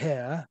to the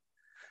pair,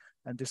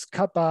 and this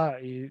kappa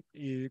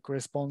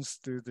corresponds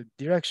to the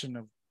direction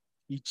of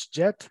each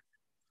jet.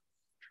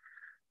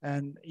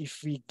 And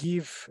if we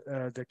give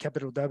the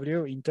capital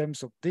W in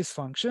terms of this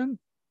function,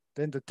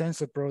 then the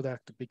tensor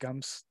product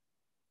becomes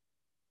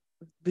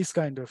this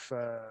kind of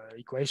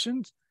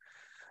equations.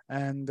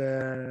 And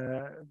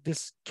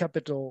this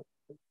capital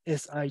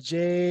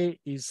Sij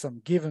is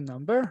some given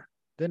number,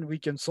 then we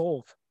can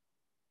solve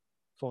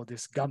for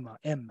this gamma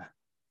m.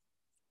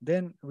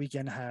 Then we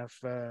can have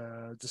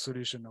the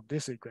solution of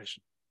this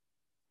equation.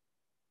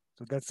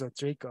 So that's the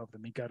trick of the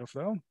Mikado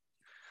flow.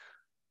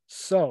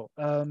 So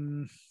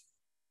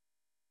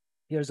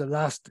here's the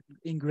last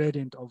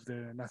ingredient of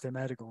the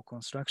mathematical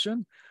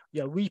construction.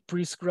 Yeah, we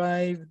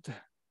prescribed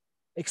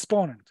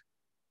exponent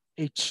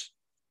h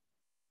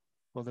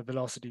for the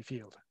velocity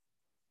field.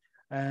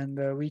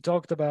 And we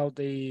talked about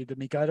the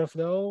Mikado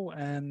flow,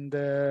 and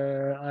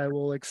I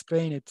will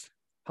explain it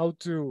how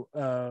to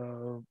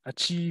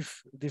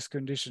achieve this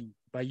condition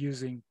by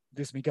using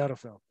this Mikado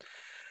flow.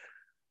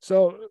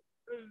 So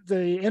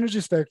the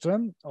energy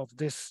spectrum of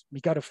this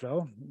Mikado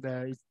flow,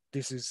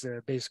 this is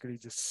basically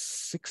the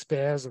 6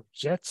 pairs of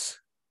jets,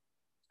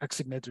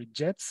 axisymmetric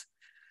jets.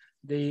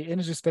 The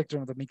energy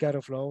spectrum of the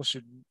Mikado flow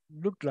should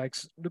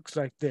looks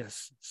like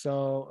this.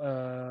 So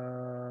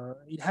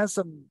it has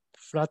some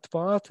flat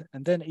part,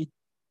 and then it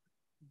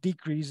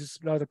decreases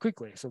rather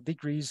quickly. So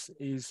decrease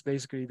is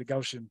basically the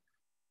Gaussian.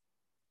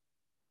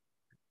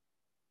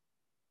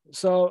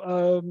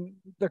 So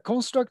the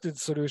constructed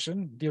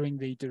solution during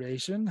the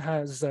iteration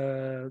has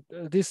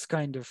this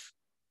kind of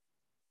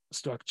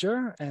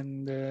structure,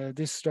 and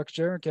this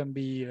structure can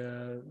be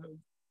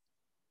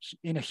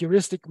in a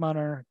heuristic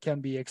manner can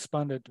be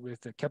expanded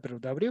with a capital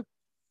W.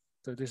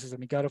 So this is a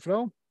Mikado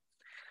flow.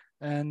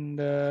 And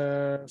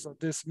so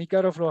this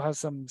Mikado flow has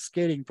some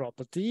scaling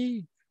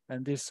property,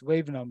 and this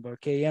wave number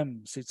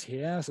Km sits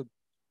here. So,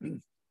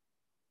 and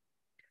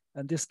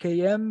this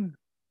Km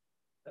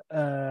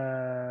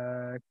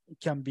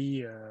can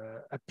be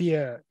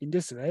appear in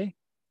this way.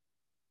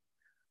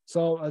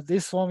 So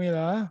this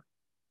formula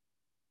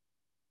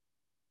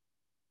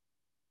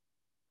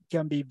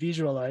can be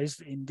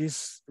visualized in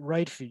this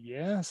right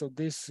figure. So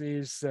this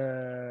is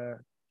K1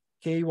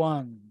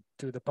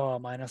 to the power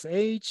minus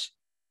H.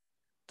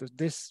 So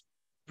this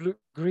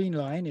green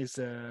line is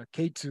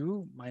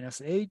K2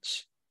 minus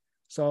H.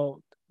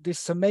 So this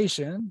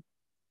summation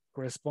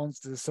corresponds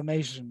to the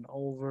summation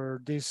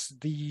over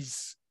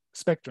these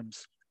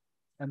spectrums.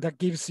 And that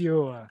gives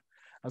you,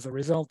 as a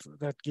result,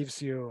 that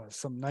gives you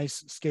some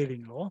nice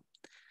scaling law.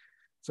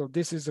 So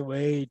this is a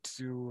way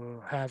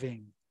to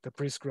having the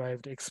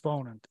prescribed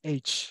exponent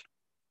H.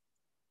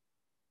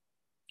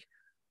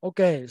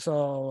 Okay,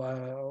 so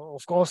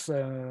of course,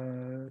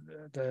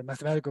 the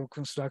mathematical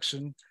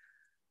construction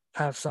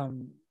have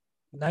some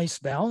nice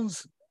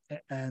bounds,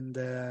 and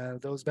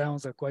those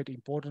bounds are quite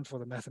important for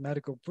the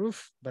mathematical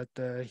proof, but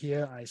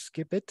here I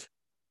skip it.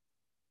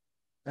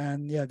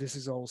 And yeah, this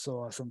is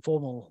also some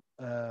formal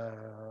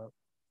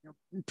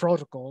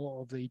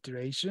protocol of the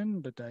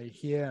iteration, but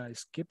here I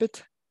skip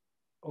it.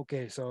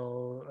 Okay,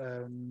 so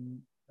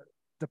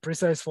the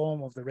precise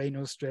form of the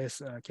Reynolds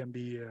stress can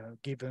be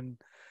given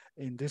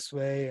in this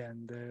way,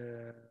 and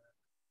the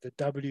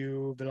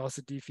W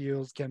velocity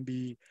fields can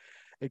be,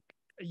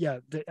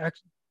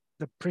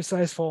 the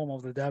precise form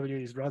of the W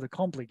is rather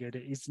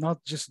complicated. It's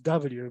not just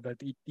W,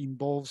 but it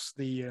involves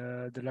the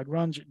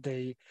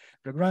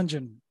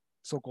Lagrangian,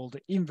 so-called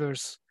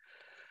inverse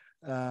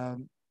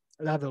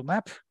level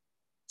map.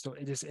 So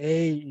it is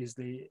A is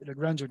the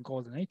Lagrangian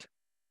coordinate.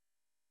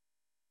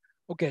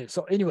 Okay,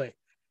 so anyway,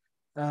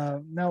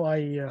 now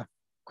I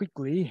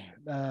quickly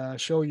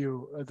show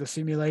you the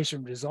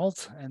simulation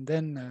results, and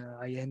then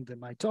I end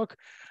my talk.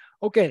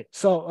 Okay,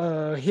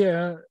 so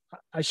here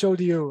I showed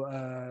you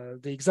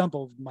the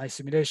example of my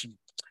simulation.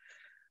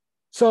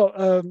 So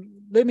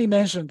let me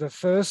mention the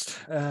first,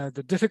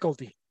 the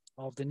difficulty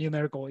of the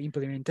numerical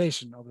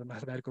implementation of the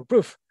mathematical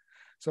proof.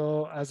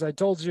 So as I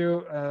told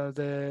you,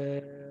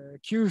 the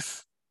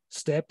qth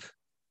step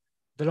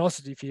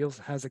velocity field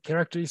has a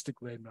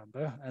characteristic wave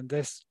number, and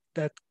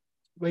that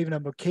wave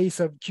number k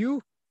sub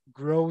q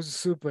grows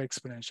super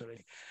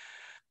exponentially.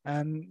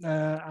 And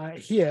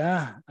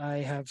here I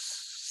have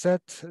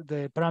set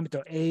the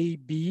parameter a,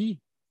 b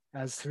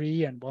as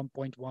 3 and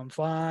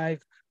 1.15,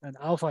 and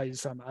alpha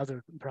is some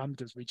other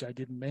parameters which I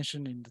didn't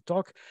mention in the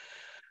talk.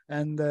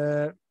 And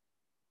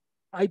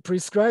I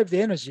prescribe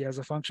the energy as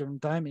a function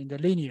of time in the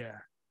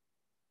linear.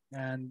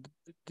 And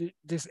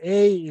this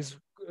a is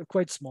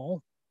quite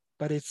small,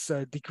 but it's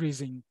a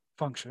decreasing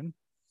function.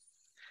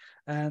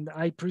 And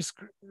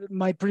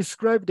my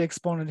prescribed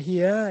exponent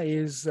here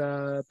is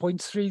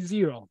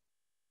 0.30.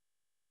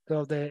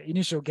 So the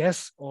initial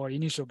guess or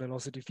initial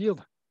velocity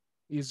field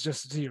is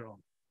just 0.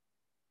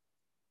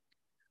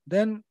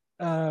 Then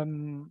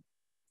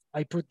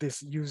I put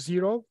this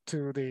U0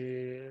 to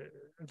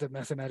the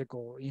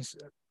mathematical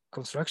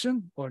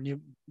construction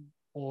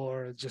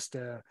or just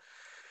a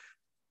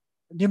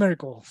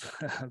numerical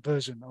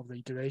version of the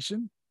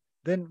iteration.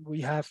 Then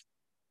we have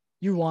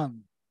U1.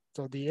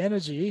 So the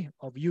energy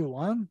of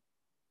U1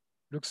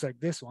 looks like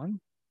this one.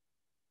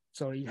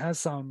 So it has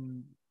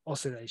some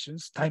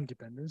oscillations, time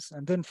dependence,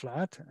 and then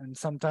flat, and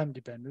some time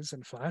dependence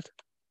and flat.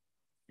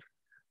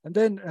 And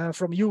then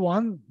from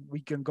U1,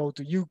 we can go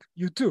to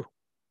U2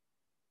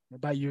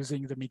 by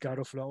using the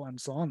Mikado flow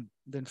and so on.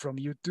 Then from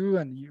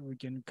U2, and we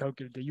can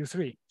calculate the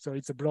U3. So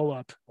it's a blow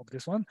up of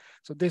this one.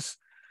 So this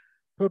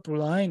purple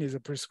line is a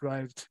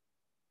prescribed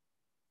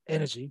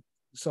energy.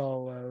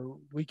 So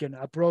we can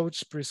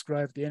approach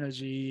prescribed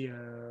energy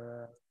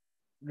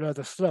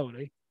rather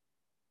slowly.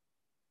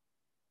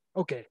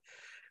 Okay,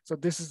 so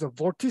this is the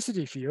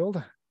vorticity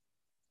field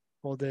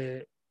for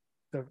the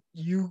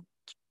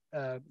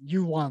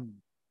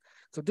U1.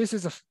 So this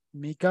is a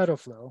Mikado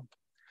flow,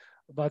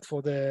 but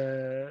for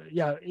the,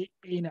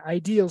 in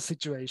ideal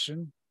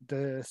situation,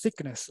 the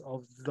thickness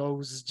of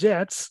those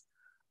jets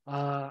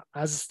are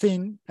as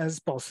thin as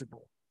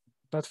possible.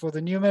 But for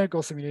the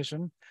numerical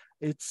simulation,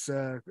 it's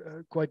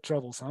quite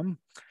troublesome.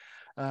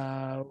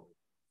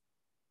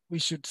 We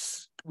should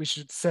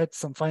set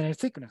some finite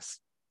thickness.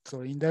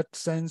 So in that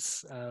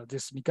sense,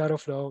 this Mikado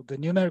flow, the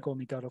numerical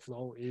Mikado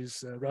flow,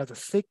 is rather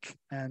thick,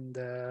 and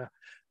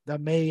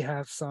that may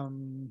have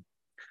some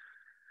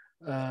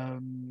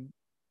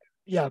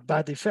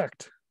bad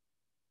effect.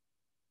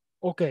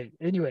 Okay,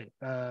 anyway,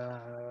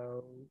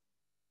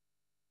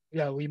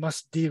 we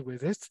must deal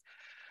with it.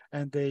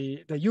 And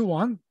the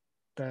U1,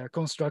 the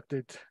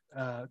constructed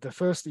the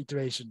first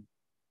iteration,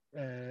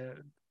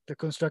 the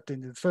construct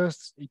in the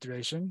first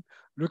iteration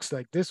looks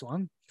like this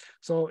one.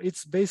 So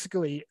it's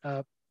basically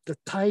the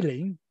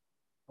tiling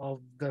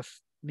of the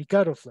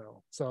Mikado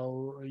flow.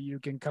 So you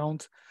can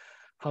count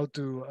how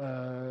to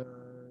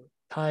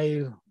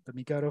tile the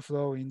Mikado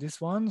flow in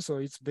this one. So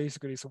it's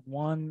basically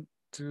 1,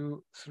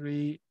 2,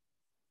 3,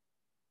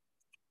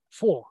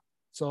 4.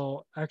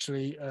 So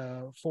actually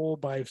 4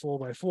 by 4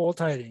 by 4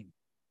 tiling.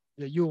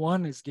 The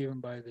U1 is given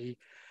by the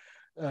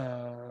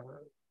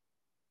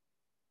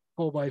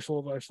 4 by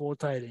 4 by 4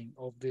 tiling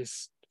of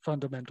this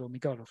fundamental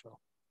Mikado flow.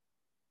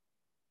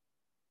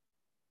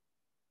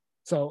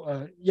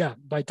 So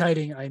by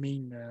tiling, I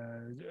mean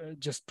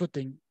just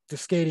putting the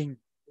scaling.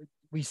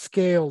 We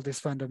scale this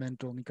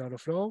fundamental Mikado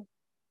flow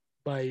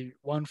by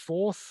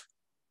 1/4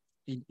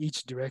 in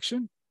each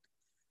direction.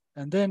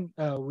 And then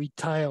we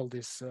tile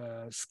this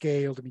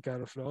scaled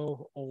Mikado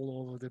flow all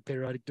over the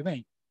periodic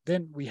domain.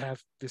 Then we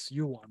have this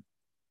U1.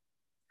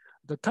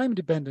 The time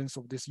dependence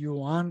of this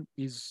U1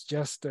 is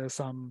just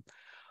some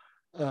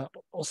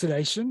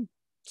oscillation.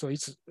 So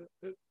it's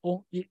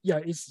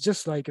it's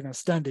just like in a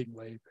standing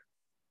wave.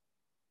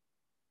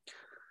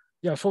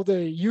 For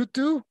the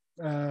U2,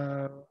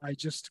 I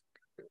just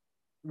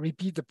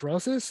repeat the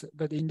process,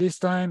 but in this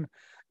time,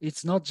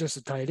 it's not just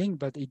a tiling,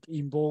 but it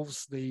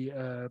involves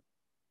the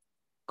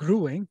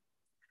gluing.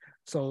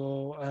 So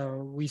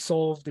we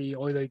solve the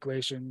Euler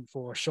equation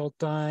for short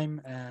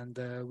time, and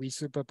we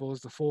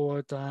superpose the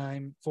forward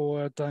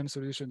time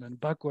solution and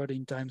backward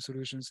in time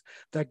solutions.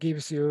 That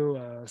gives you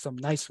some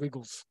nice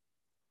wiggles.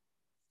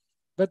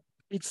 But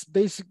it's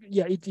basically,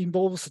 it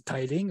involves the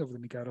tiling of the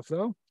Mikado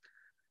flow.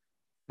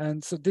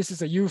 And so this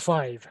is a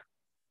U5.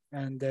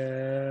 And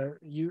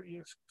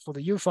for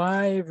the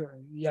U5,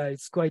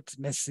 it's quite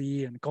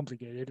messy and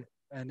complicated.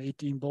 And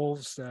it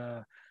involves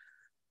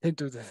 10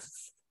 to the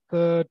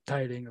third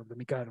tiling of the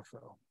Mikado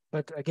flow.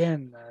 But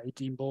again,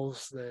 it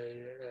involves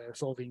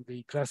solving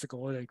the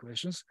classical Euler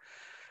equations.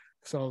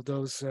 So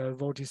those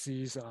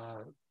vortices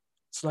are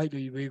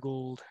slightly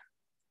wiggled.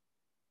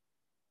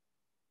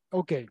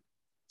 Okay,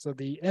 so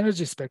the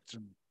energy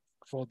spectrum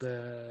for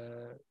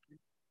the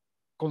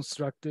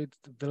constructed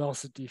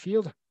velocity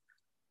field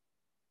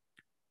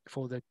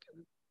for the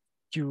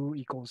Q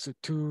equals to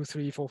 2,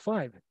 3, 4,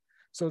 5.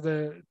 So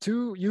the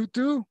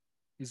U2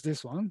 is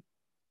this one.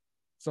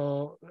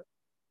 So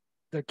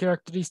the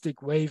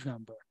characteristic wave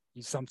number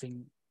is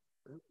something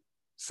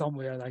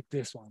somewhere like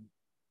this one.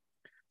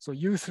 So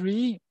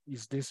U3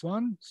 is this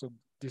one. So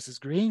this is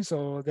green.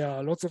 So there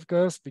are lots of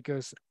curves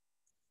because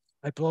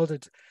I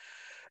plotted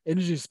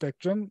energy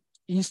spectrum,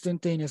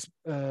 instantaneous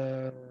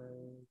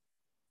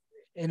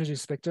energy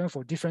spectrum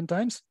for different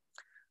times.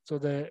 So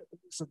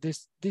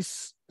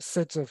this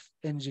set of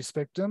energy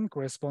spectrum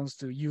corresponds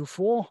to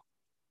U4,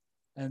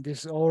 and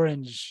this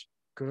orange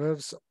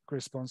curves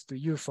corresponds to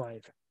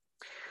U5.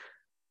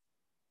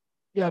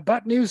 Yeah,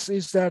 bad news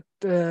is that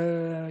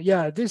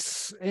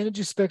this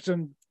energy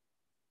spectrum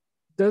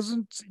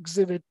doesn't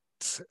exhibit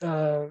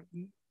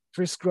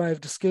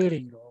prescribed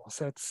scaling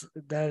laws.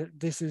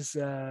 This is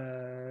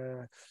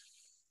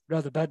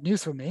rather bad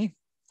news for me.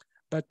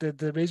 But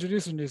the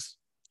resolution is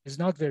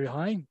not very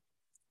high.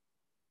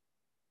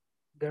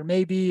 There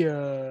may be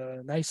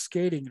a nice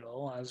scaling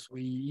law as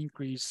we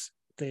increase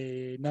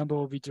the number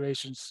of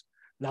iterations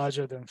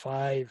larger than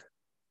 5,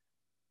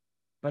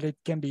 but it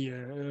can be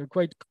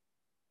quite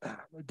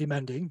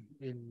demanding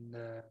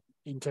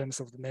in terms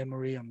of the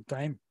memory and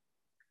time.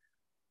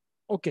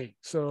 Okay,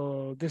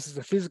 so this is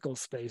the physical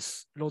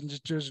space,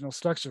 longitudinal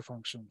structure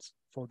functions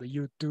for the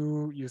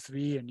U2,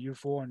 U3, and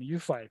U4 and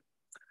U5.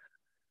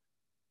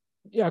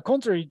 Yeah,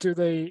 contrary to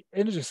the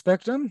energy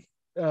spectrum,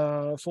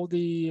 for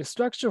the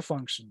structure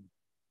function,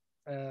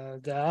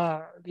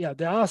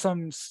 there are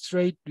some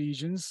straight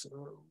regions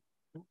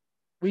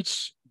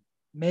which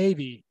may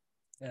be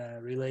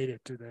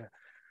related to the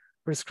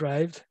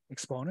prescribed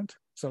exponent.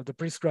 So the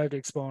prescribed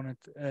exponent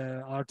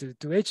R to the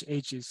 2h,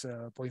 h is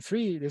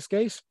 0.3 in this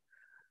case.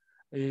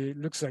 It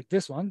looks like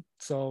this one.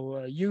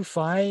 So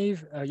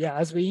U5,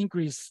 as we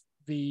increase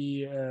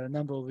the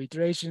number of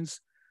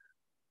iterations,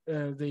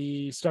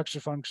 the structure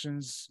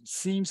functions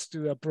seems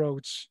to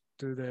approach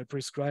to the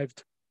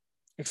prescribed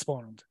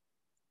exponent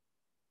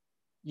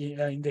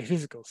in the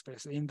physical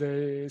space. In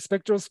the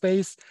spectral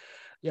space,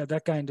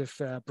 that kind of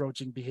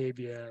approaching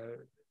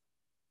behavior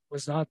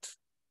was not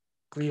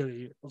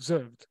clearly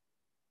observed.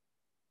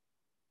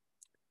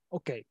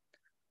 Okay,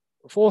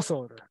 fourth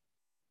order.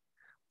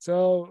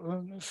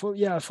 So for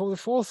the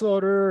fourth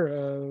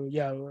order,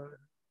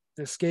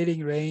 the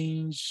scaling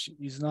range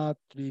is not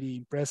really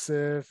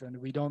impressive, and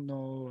we don't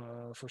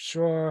know for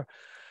sure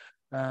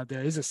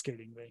there is a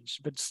scaling range.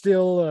 But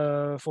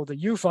still, for the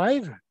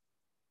U5,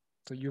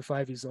 so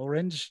U5 is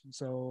orange,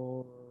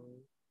 so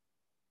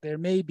there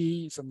may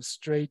be some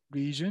straight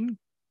region.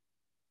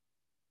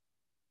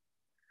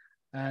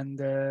 And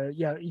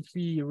if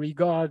we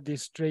regard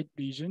this straight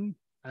region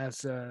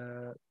as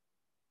a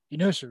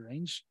inertia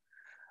range,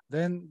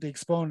 then the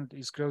exponent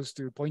is close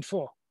to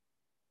 0.4.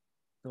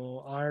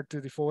 So R to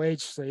the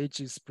 4h, so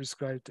h is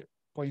prescribed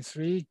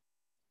 0.3,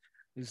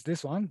 is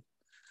this one.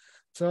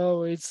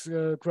 So it's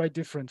quite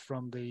different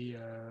from the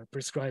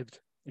prescribed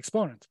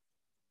exponent.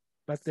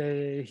 But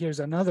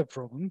here's another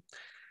problem.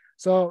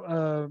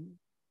 So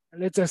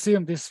let's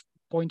assume this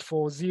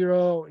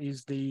 0.40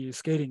 is the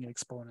scaling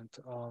exponent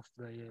of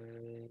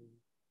the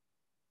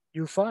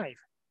U5.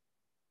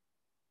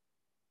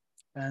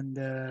 And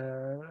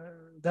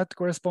that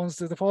corresponds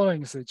to the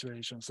following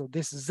situation. So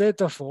this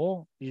zeta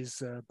 4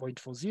 is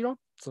 0.40.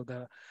 So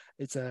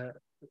it's a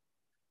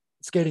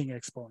scaling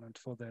exponent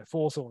for the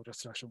fourth order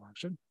structure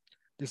function.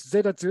 This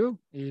zeta 2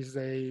 is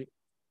a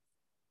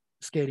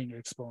scaling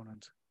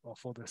exponent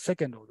for the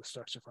second order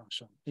structure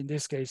function. In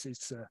this case,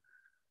 it's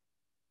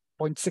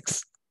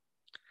 0.6.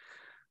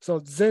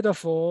 So zeta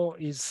 4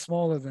 is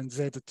smaller than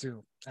zeta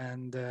 2.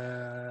 And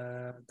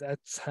that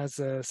has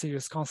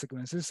serious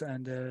consequences.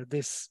 And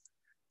this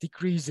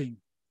decreasing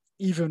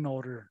even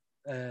order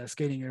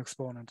scaling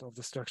exponent of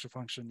the structure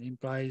function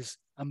implies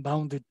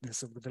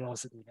unboundedness of the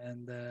velocity.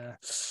 And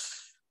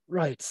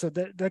right, so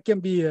that can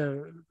be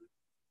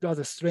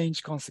rather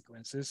strange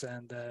consequences.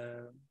 And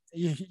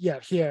here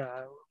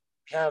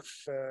we have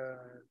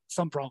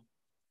some problem.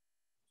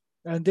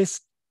 And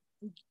this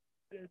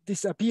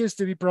appears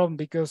to be a problem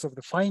because of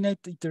the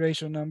finite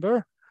iteration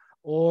number,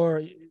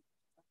 or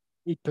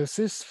it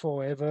persists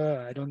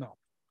forever. I don't know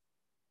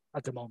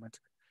at the moment.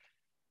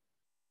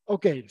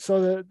 Okay,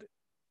 so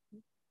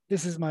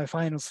this is my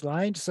final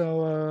slide.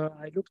 So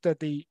I looked at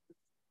the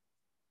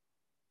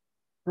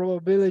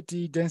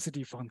probability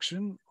density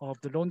function of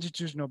the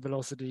longitudinal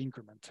velocity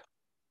increment.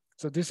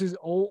 So this is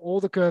all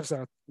the curves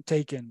are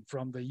taken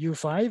from the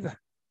U5,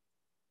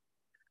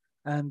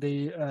 and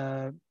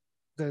the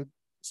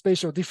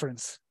spatial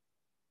difference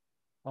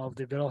of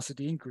the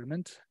velocity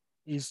increment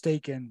is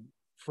taken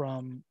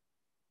from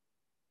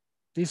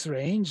this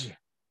range,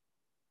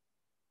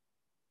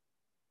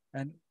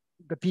 and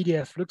the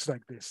PDF looks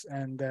like this.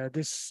 And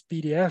this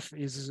PDF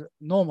is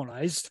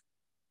normalized.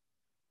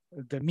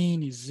 The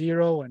mean is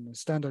 0 and the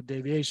standard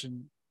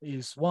deviation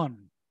is 1.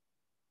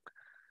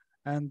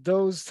 And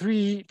those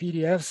three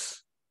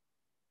PDFs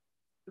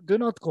do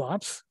not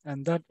collapse,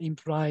 and that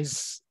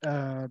implies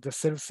the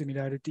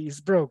self-similarity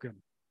is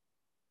broken.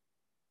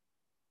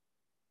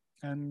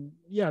 And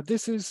yeah,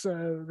 this is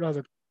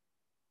rather,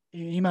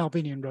 in my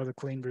opinion, rather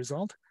clean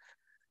result.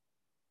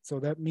 So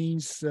that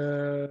means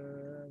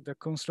the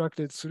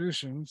constructed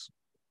solutions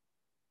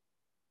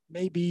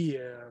may be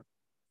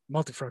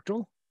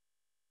multifractal.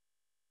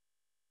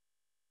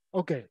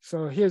 Okay,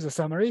 so here's a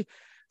summary.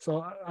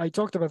 So I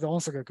talked about the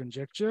Onsager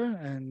conjecture,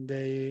 and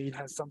it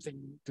has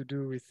something to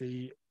do with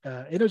the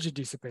energy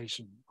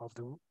dissipation of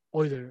the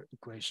Euler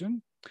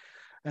equation.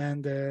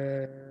 And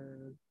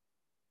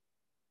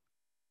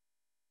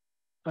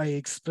I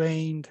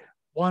explained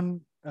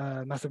one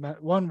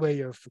way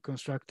of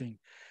constructing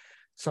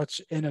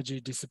such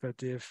energy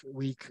dissipative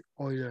weak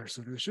Euler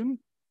solution.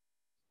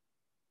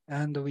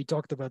 And we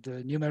talked about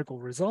the numerical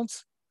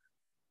results,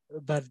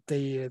 but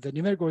the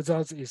numerical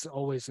results is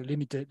always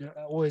limited,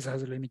 always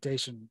has a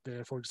limitation.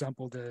 For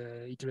example,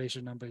 the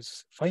iteration number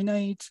is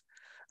finite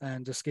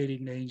and the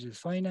scaling range is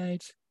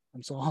finite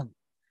and so on.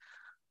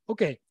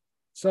 Okay,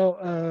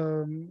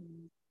 so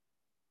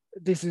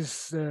this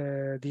is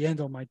the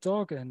end of my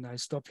talk, and I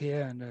stop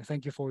here, and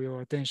thank you for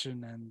your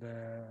attention, and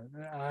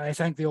I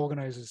thank the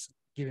organizers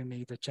giving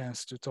me the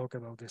chance to talk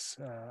about this,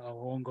 our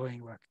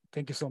ongoing work.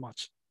 Thank you so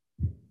much.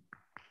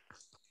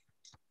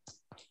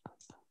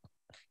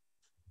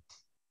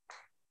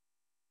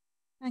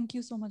 Thank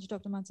you so much,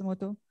 Dr.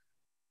 Matsumoto.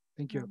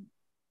 Thank you.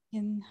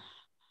 Can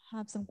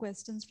have some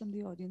questions from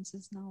the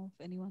audiences now,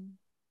 if anyone.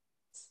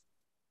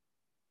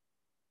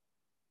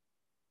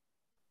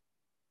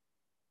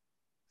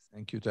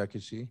 Thank you,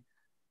 Takeshi.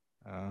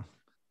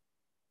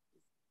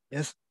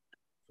 Yes.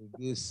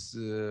 This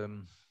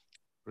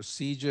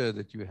procedure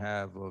that you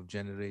have of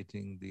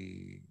generating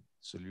the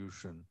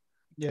solution.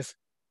 Yes.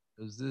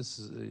 Does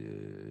this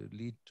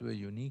lead to a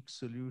unique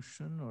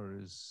solution, or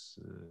is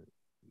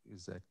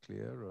that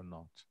clear or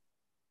not?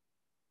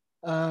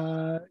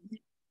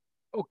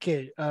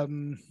 Okay.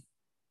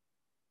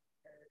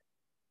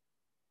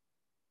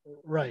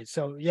 Right.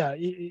 So yeah,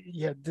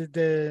 yeah.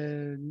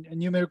 The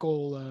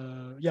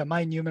numerical, yeah,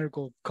 my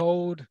numerical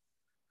code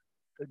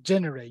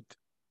generate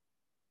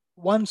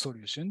one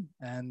solution,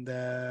 and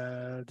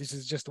this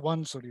is just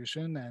one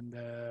solution, and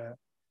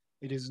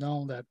it is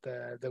known that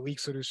the weak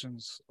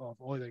solutions of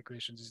Euler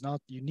equations is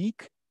not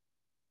unique.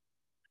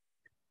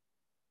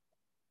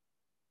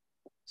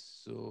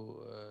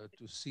 So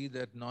to see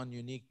that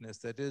non-uniqueness,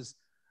 that is,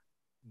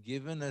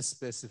 given a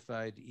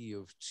specified E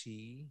of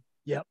t,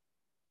 yep,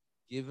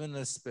 given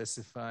a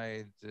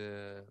specified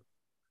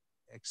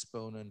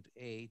exponent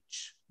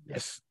h,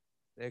 yes,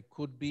 there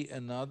could be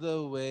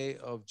another way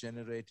of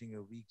generating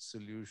a weak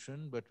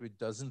solution, but which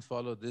doesn't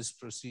follow this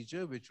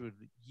procedure, which would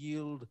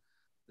yield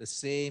the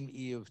same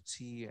E of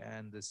t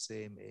and the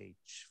same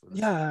h. For the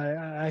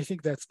yeah, I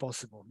think that's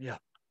possible. Yeah,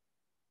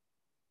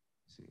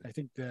 I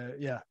think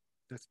yeah,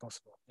 that's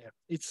possible. Yeah,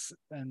 it's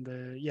and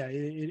yeah,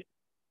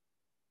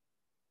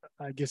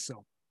 I guess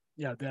so.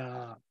 Yeah, there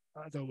are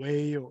other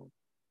way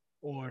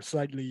or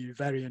slightly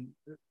variant,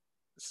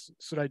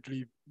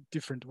 slightly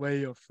different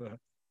way of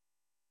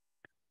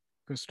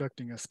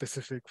constructing a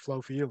specific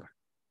flow field.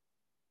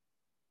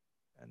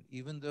 And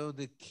even though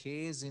the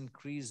k's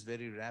increase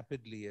very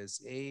rapidly as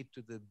a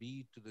to the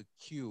b to the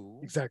q,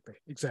 exactly,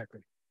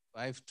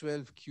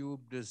 512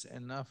 cubed is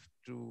enough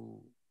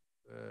to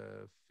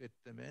fit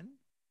them in.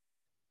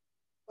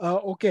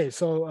 Okay,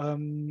 so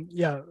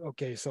yeah,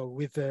 okay, so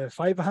with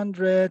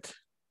 500,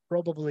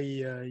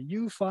 probably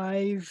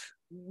U5,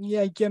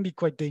 yeah, it can be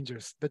quite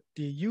dangerous, but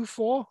the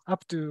U4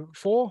 up to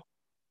 4,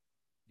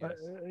 yes.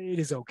 It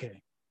is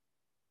okay.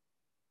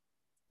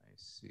 I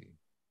see.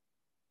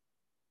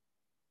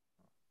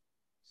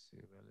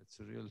 Well, it's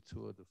a real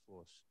tour de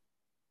force.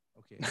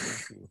 Okay,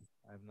 thank you.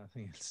 I have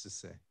nothing else to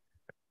say.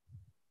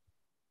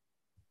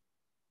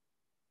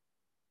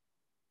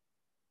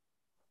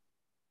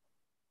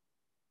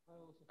 I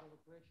also have a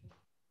question.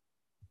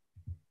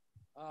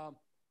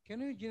 Can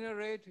you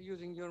generate,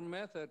 using your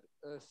method,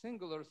 a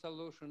singular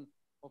solution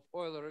of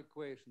Euler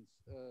equations?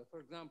 For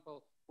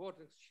example,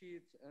 vortex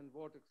sheets and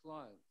vortex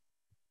lines.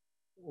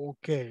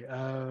 Okay.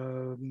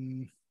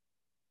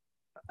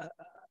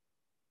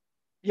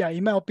 Yeah,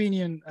 in my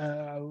opinion,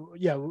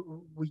 yeah,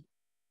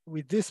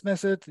 with this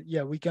method,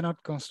 yeah, we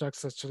cannot construct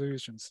such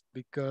solutions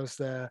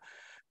because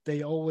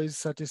they always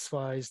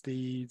satisfies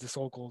the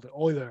so-called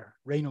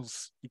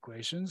Euler-Reynolds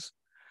equations,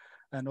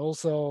 and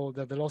also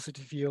the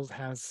velocity field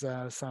has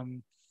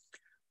some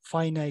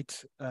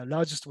finite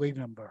largest wave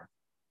number,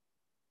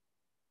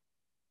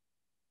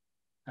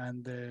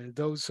 and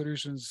those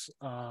solutions,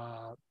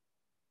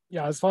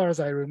 yeah, as far as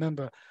I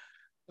remember,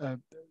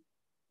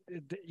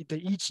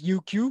 each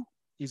UQ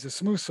is a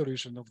smooth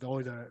solution of the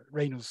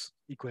Euler-Reynolds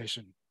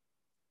equation.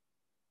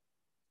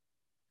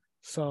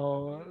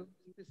 So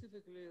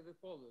specifically the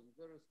following: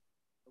 there is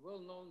a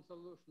well-known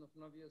solution of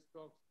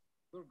Navier-Stokes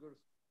Burger's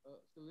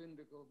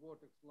cylindrical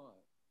vortex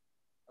line.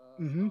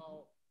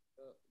 Now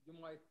you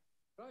might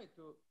try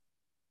to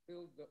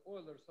build the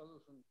Euler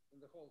solution in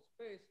the whole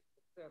space,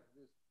 except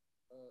this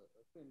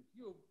thin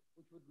cube,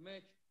 which would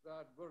match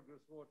that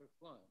Burger's vortex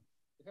line.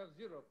 You have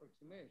zero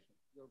approximation.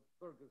 Your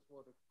Burger's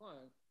vortex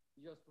line,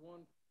 you just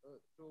want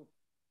to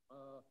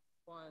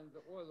find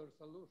the Euler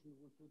solution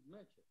which would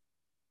match it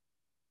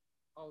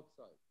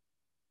outside.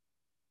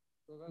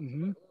 So that's a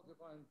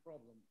well-defined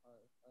problem.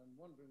 I'm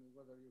wondering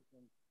whether you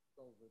can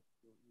solve it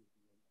too easily.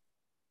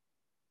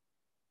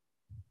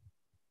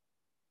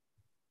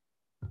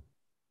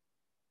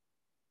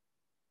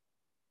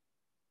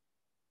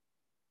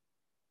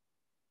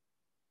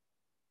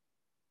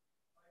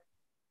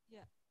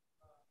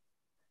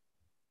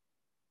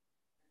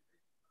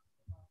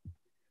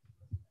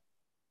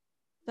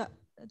 Yeah.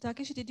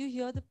 Takeshi, did you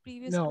hear the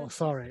previous No, question?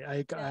 sorry,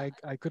 I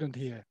couldn't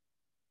hear.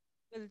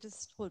 Well,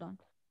 just hold on.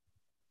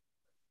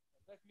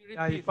 Let me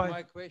repeat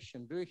my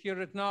question. Do you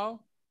hear it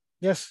now?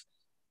 Yes.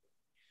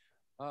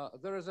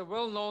 There is a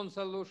well-known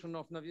solution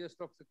of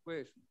Navier-Stokes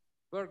equation,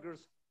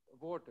 Berger's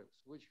vortex,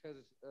 which has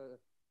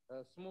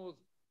a smooth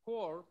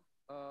core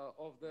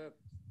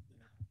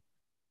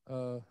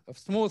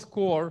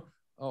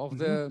of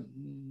the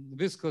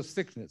viscous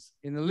thickness.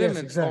 In the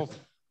limit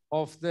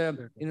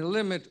in the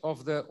limit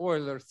of the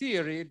Euler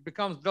theory, it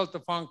becomes delta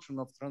function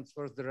of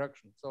transverse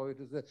direction. So it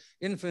is an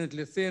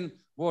infinitely thin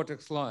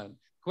vortex line.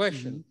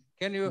 Question: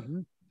 can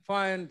you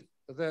find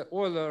the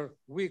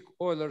weak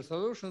Euler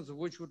solutions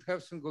which would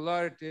have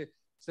singularity,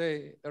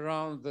 say,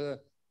 around the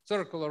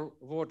circular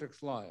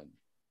vortex line?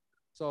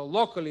 So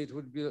locally, it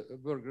would be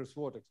Berger's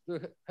vortex.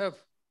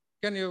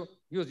 Can you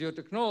use your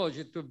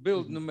technology to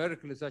build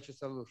numerically such a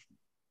solution?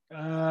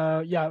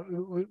 Yeah,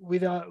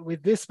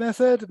 with this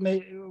method,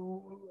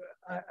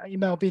 in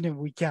my opinion,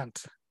 we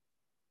can't.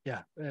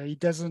 Yeah, it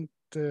doesn't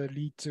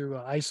lead to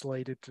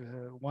isolated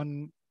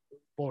one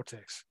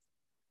vortex.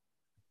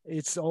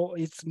 It's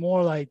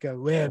more like a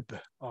web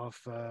of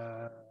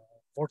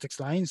vortex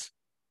lines,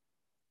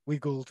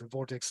 wiggled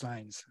vortex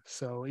lines.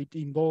 So it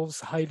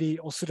involves highly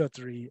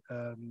oscillatory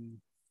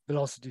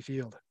velocity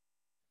field.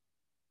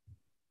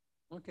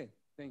 Okay,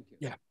 thank you.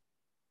 Yeah.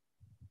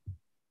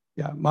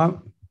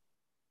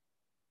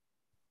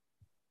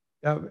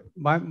 Yeah,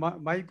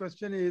 my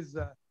question is,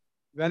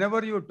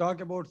 whenever you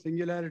talk about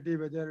singularity,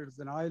 whether it's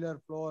an Euler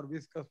flow or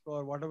viscous flow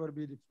or whatever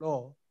be the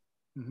flow,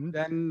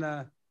 then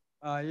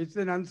it's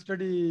an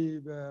unsteady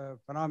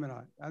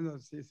phenomena.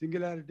 And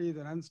singularity is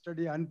an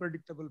unsteady,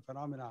 unpredictable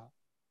phenomena.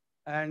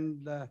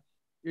 And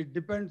it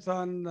depends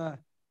on,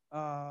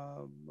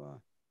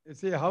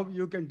 see, how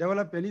you can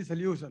develop any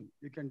solution.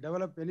 You can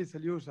develop any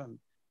solution.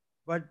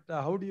 But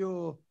how do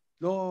you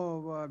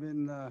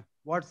know,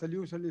 what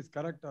solution is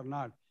correct or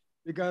not?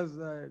 Because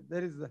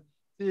there is,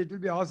 see, it will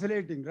be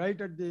oscillating right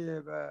at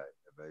the,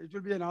 it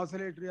will be an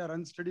oscillatory or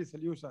unsteady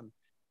solution.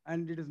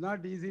 And it is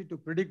not easy to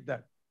predict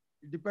that.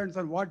 It depends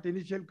on what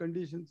initial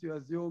conditions you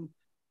assume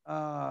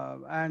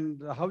and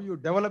how you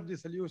develop the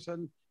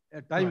solution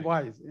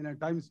time-wise, in a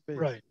time space.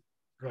 Right.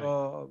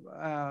 So,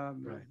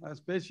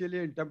 spatially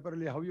and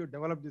temporally, how you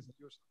develop the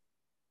solution.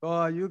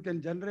 So you can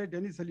generate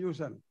any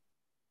solution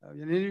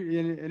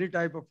in any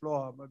type of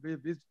flow,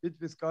 with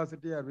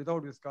viscosity or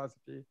without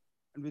viscosity,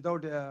 and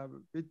without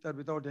with or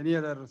without any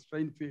other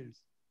strain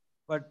fields.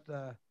 But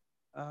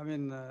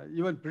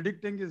even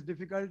predicting is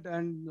difficult,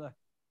 and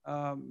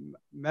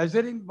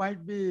measuring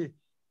might be,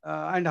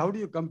 and how do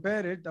you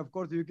compare it? Of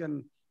course, you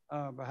can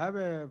have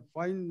a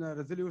fine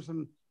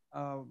resolution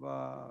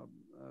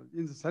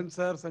in the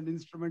sensors and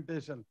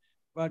instrumentation,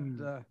 but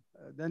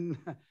then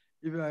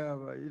if,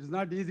 it's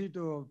not easy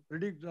to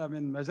predict,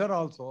 measure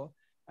also,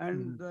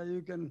 and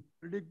you can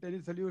predict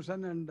any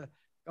solution and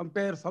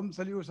compare some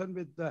solution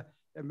with a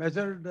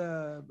measured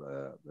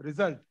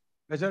result,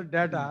 measured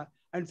data,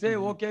 and say,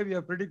 okay, we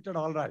have predicted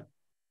all right.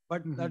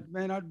 But that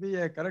may not be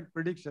a correct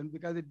prediction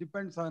because it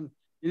depends on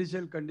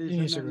initial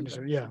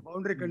condition,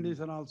 boundary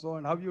condition also,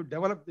 and how you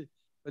develop the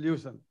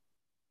solution.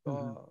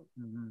 So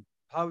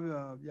how,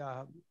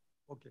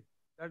 okay.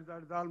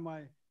 That's all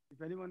my,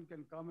 if anyone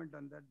can comment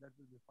on that, that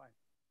will be fine.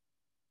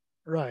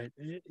 Right.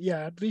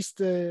 Yeah, at least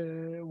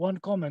one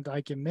comment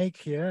I can make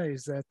here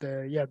is that,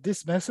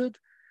 this method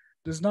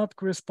does not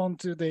correspond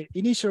to the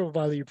initial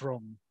value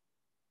problem.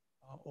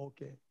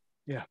 Okay.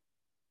 Yeah.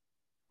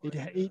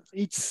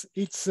 It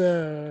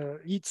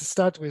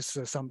start with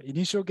some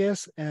initial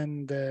guess,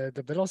 and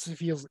the velocity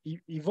fields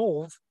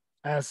evolve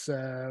as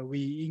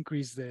we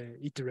increase the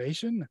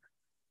iteration.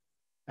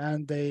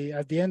 And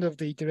at the end of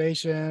the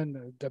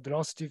iteration, the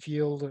velocity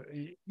field,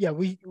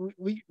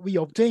 we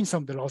obtain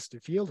some velocity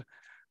field,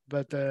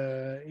 but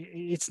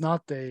it's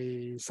not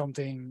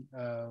something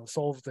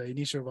solve the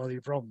initial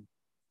value problem.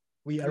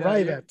 We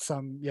arrive at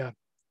some,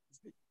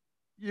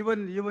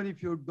 Even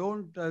if you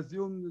don't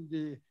assume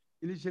the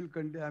initial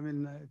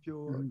condition, if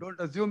you don't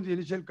assume the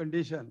initial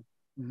condition,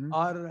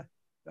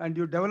 and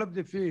you develop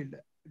the field,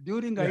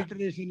 during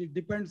iteration, it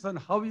depends on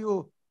how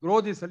you grow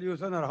the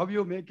solution or how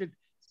you make it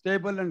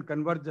stable and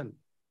convergent.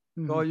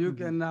 So you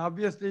can,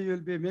 obviously,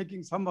 you'll be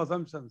making some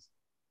assumptions.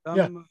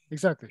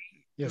 Exactly.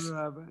 Yes.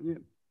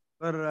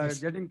 For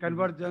getting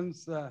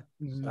convergence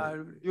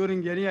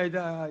during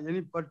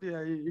any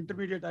particular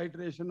intermediate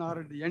iteration or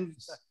at the end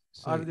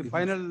or the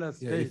final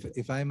stage.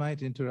 If I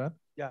might interrupt.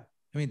 Yeah.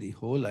 I mean, the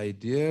whole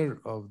idea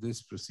of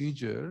this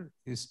procedure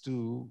is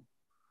to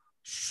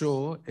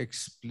show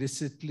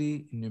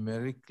explicitly,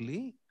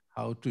 numerically,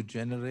 how to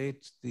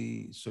generate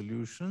the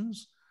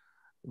solutions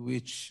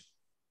which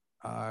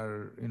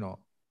are,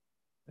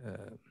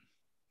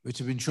 which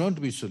have been shown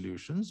to be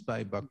solutions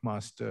by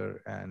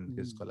Buckmaster and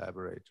his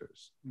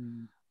collaborators.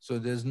 So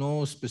there's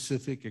no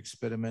specific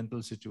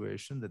experimental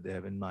situation that they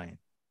have in mind.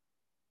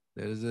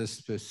 There is a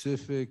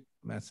specific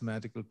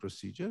mathematical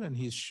procedure, and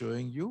he's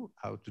showing you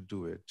how to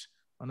do it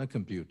on a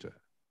computer.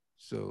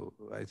 So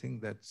I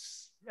think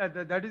that's... Yeah,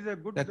 that is a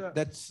good...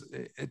 that's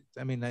it.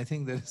 I mean, I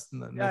think there's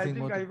nothing yeah, I think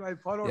more... I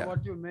followed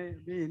what you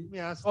mean. Let me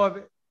ask. Oh,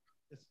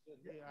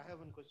 I have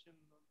one question.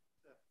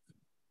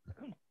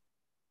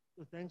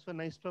 So thanks for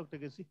nice talk,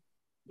 Takeshi.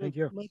 Thank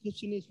you. My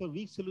question is, for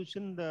weak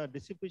solution, the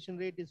dissipation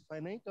rate is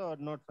finite or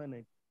not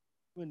finite?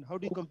 I mean, how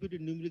do you compute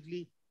it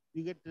numerically?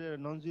 You get a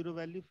non-zero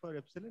value for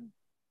epsilon?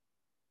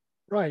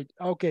 Right.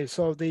 Okay.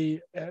 So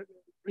the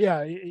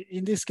yeah,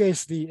 in this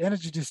case, the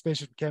energy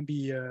dissipation can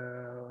be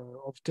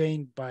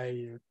obtained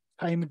by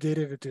time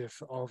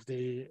derivative of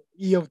the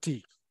E of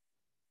t.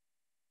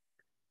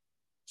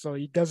 So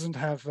it doesn't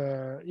have.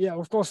 Yeah,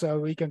 of course,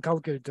 we can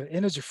calculate the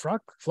energy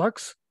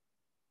flux.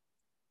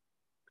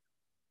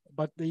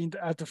 But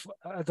at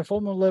the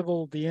formal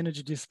level, the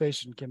energy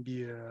dissipation can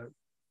be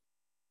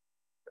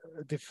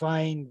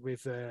defined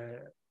with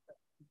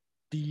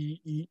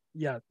d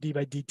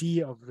by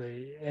dt of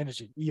the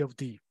energy, E of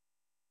d.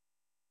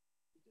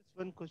 Just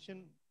one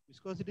question.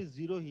 Viscosity is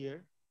 0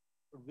 here.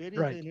 But where is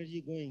right. the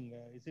energy going?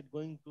 Is it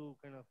going to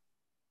kind of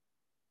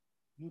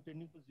nu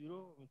tending to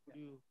 0? Could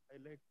you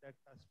highlight that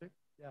aspect?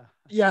 Yeah.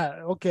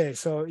 Yeah. Okay.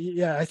 So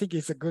yeah, I think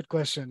it's a good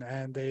question.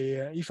 And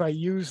if I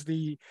use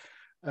the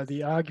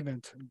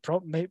argument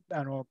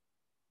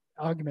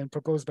argument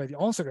proposed by the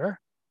answerer,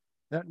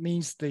 that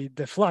means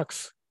the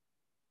flux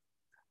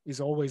is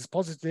always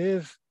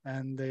positive,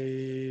 and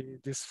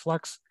this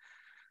flux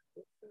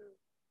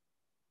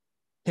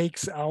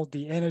takes out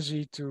the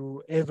energy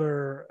to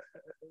ever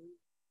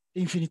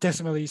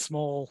infinitesimally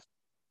small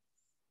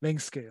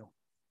length scale.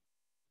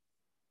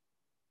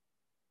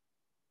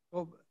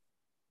 So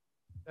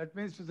that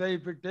means to say,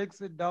 if it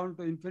takes it down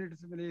to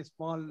infinitesimally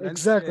small length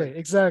exactly, scale,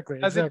 exactly.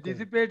 Does it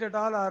dissipate at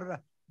all,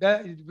 or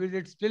will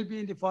it still be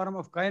in the form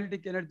of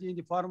kinetic energy, in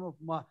the form of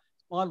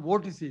small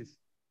vortices?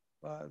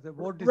 The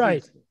vortices.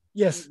 Right.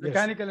 Yes.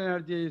 Mechanical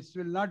energy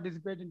will not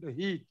dissipate into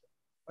heat,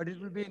 but it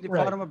will be in the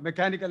form of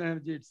mechanical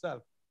energy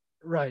itself.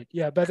 Right.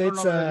 Yeah, but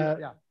it's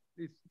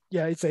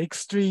yeah, it's an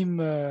extreme.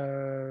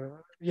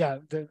 Yeah,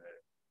 the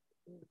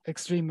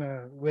extreme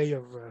way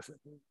of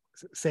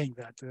saying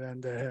that,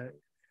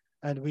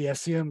 and we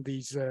assume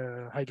these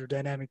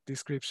hydrodynamic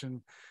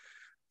description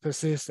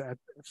persists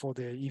for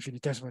the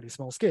infinitesimally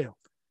small scale.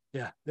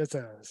 Yeah, that's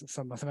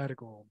some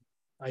mathematical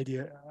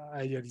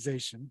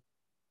idealization.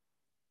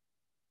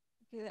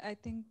 Okay, I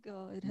think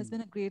it has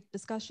been a great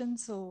discussion.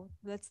 So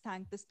let's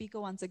thank the speaker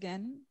once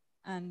again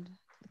and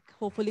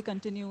hopefully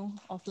continue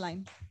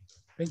offline.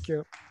 Thank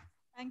you.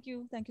 Thank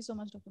you. Thank you so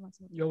much, Dr.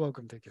 Matsumoto. You're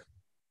welcome. Thank you.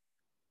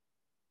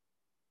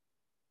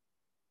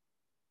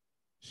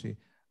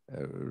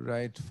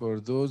 Right, for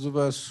those of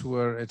us who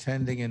are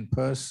attending in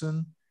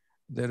person,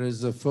 there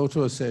is a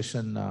photo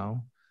session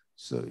now.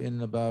 So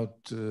in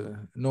about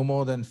no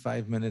more than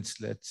 5 minutes,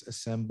 let's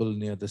assemble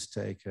near the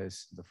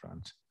staircase in the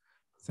front.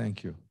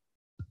 Thank you.